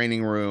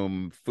 training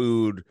room,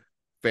 food,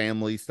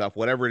 family stuff,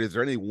 whatever it is,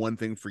 there any one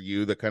thing for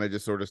you that kind of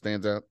just sort of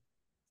stands out?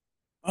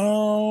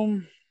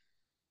 I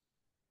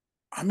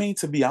mean,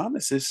 to be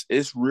honest,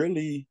 it's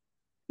really,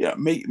 yeah,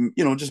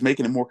 just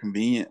making it more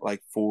convenient,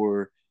 like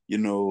for,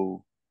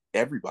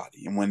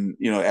 everybody. And when,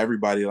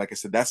 everybody, like I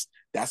said,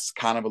 that's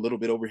kind of a little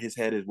bit over his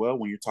head as well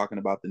when you're talking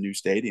about the new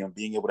stadium,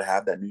 being able to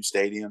have that new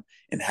stadium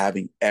and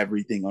having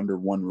everything under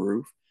one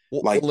roof.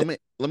 Well, Like, let me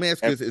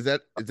ask you this: is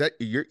that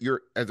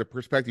you're as a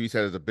perspective, you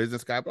said, as a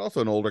business guy, but also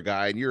an older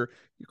guy, and you're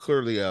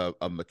clearly a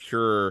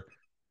mature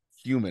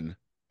human.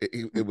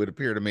 It would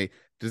appear to me.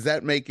 Does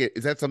that make it?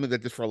 Is that something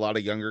that just for a lot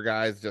of younger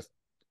guys, just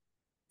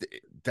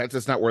that's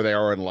just not where they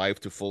are in life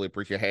to fully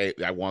appreciate? Hey,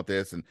 I want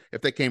this. And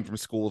if they came from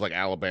schools like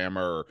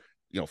Alabama or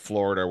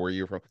Florida, where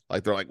you're from,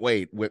 like they're like,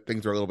 wait,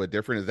 things are a little bit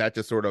different. Is that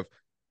just sort of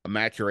a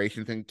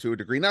maturation thing to a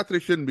degree? Not that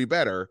it shouldn't be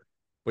better,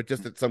 but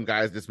just that some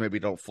guys just maybe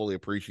don't fully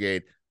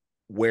appreciate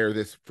where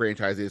this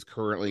franchise is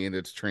currently in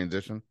its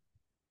transition.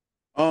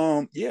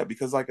 Yeah,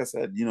 because like I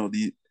said,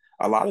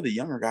 a lot of the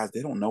younger guys,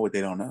 they don't know what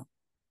they don't know.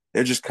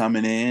 They're just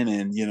coming in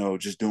and,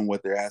 just doing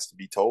what they're asked to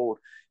be told,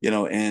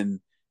 and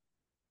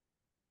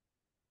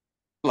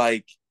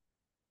like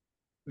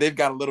they've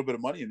got a little bit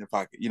of money in their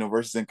pocket,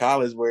 versus in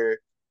college where,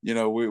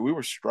 we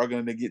were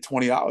struggling to get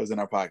 $20 in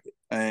our pocket.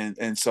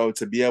 And so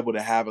to be able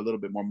to have a little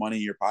bit more money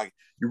in your pocket,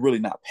 you're really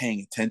not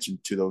paying attention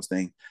to those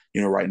things,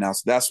 right now.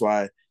 So that's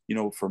why,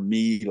 for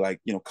me,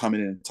 like, coming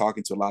in and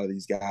talking to a lot of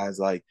these guys,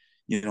 like,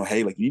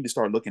 hey, like you need to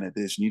start looking at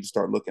this, you need to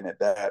start looking at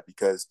that,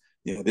 because,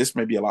 this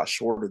may be a lot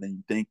shorter than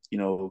you think,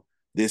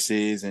 this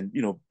is, and,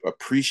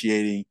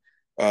 appreciating,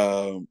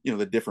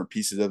 the different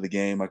pieces of the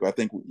game. Like, I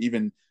think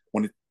even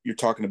when you're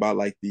talking about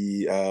like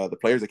the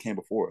players that came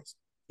before us,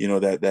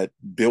 that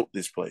built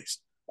this place,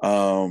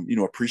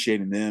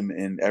 appreciating them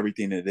and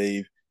everything that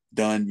they've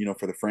done,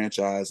 for the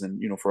franchise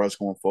and, for us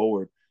going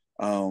forward.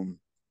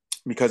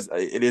 Because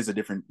it is a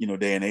different,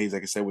 day and age,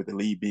 like I said, with the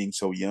league being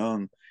so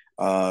young,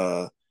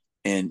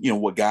 and,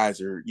 what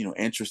guys are,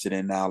 interested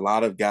in now. A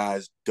lot of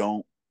guys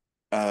don't,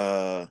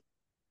 they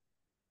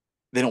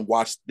don't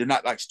watch, they're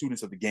not like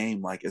students of the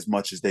game, like as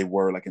much as they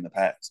were like in the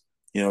past.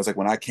 It's like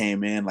when I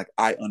came in, like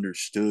I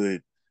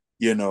understood,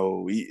 I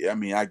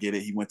get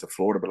it. He went to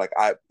Florida, but like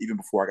even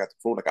before I got to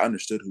Florida, like I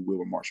understood who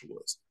Wilbur Marshall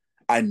was.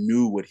 I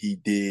knew what he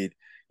did,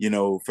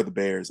 for the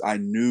Bears. I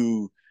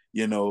knew,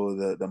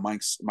 the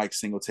Mike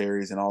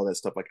Singletaries and all that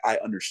stuff. Like I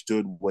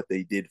understood what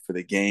they did for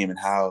the game and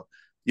how,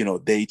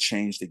 they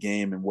changed the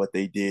game and what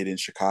they did in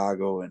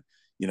Chicago and,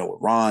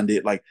 what Ron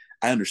did. Like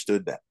I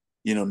understood that.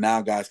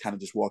 Now guys kind of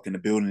just walk in the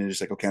building and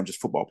just like, okay, I'm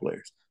just football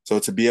players. So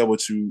to be able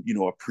to,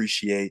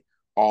 appreciate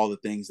all the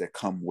things that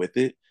come with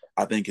it,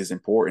 I think is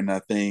important. I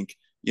think,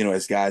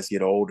 as guys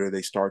get older,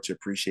 they start to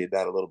appreciate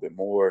that a little bit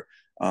more.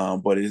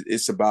 But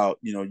it's about,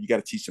 you got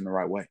to teach them the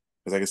right way.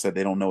 Because like I said,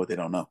 they don't know what they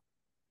don't know.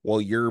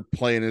 Well, your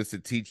plan is to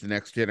teach the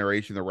next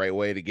generation the right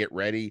way to get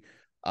ready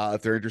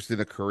if they're interested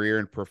in a career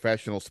in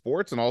professional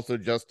sports, and also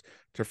just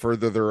to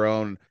further their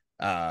own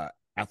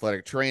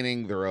athletic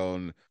training, their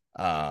own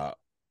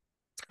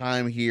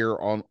time here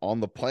on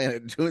the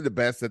planet, doing the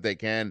best that they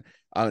can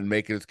and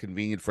make it as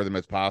convenient for them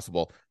as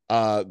possible.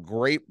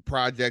 Great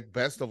project.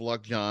 Best of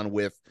luck, Jon,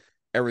 with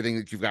everything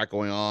that you've got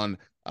going on.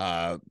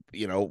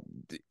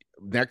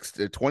 Next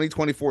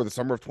 2024, the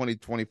summer of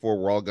 2024,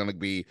 we're all going to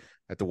be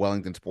at the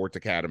Wellington Sports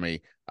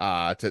Academy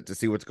to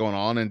see what's going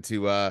on and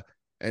to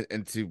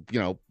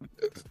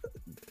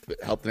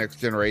help the next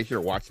generation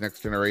or watch the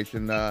next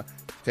generation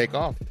take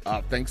off.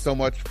 Thanks so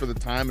much for the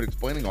time and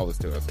explaining all this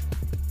to us.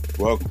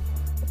 Welcome.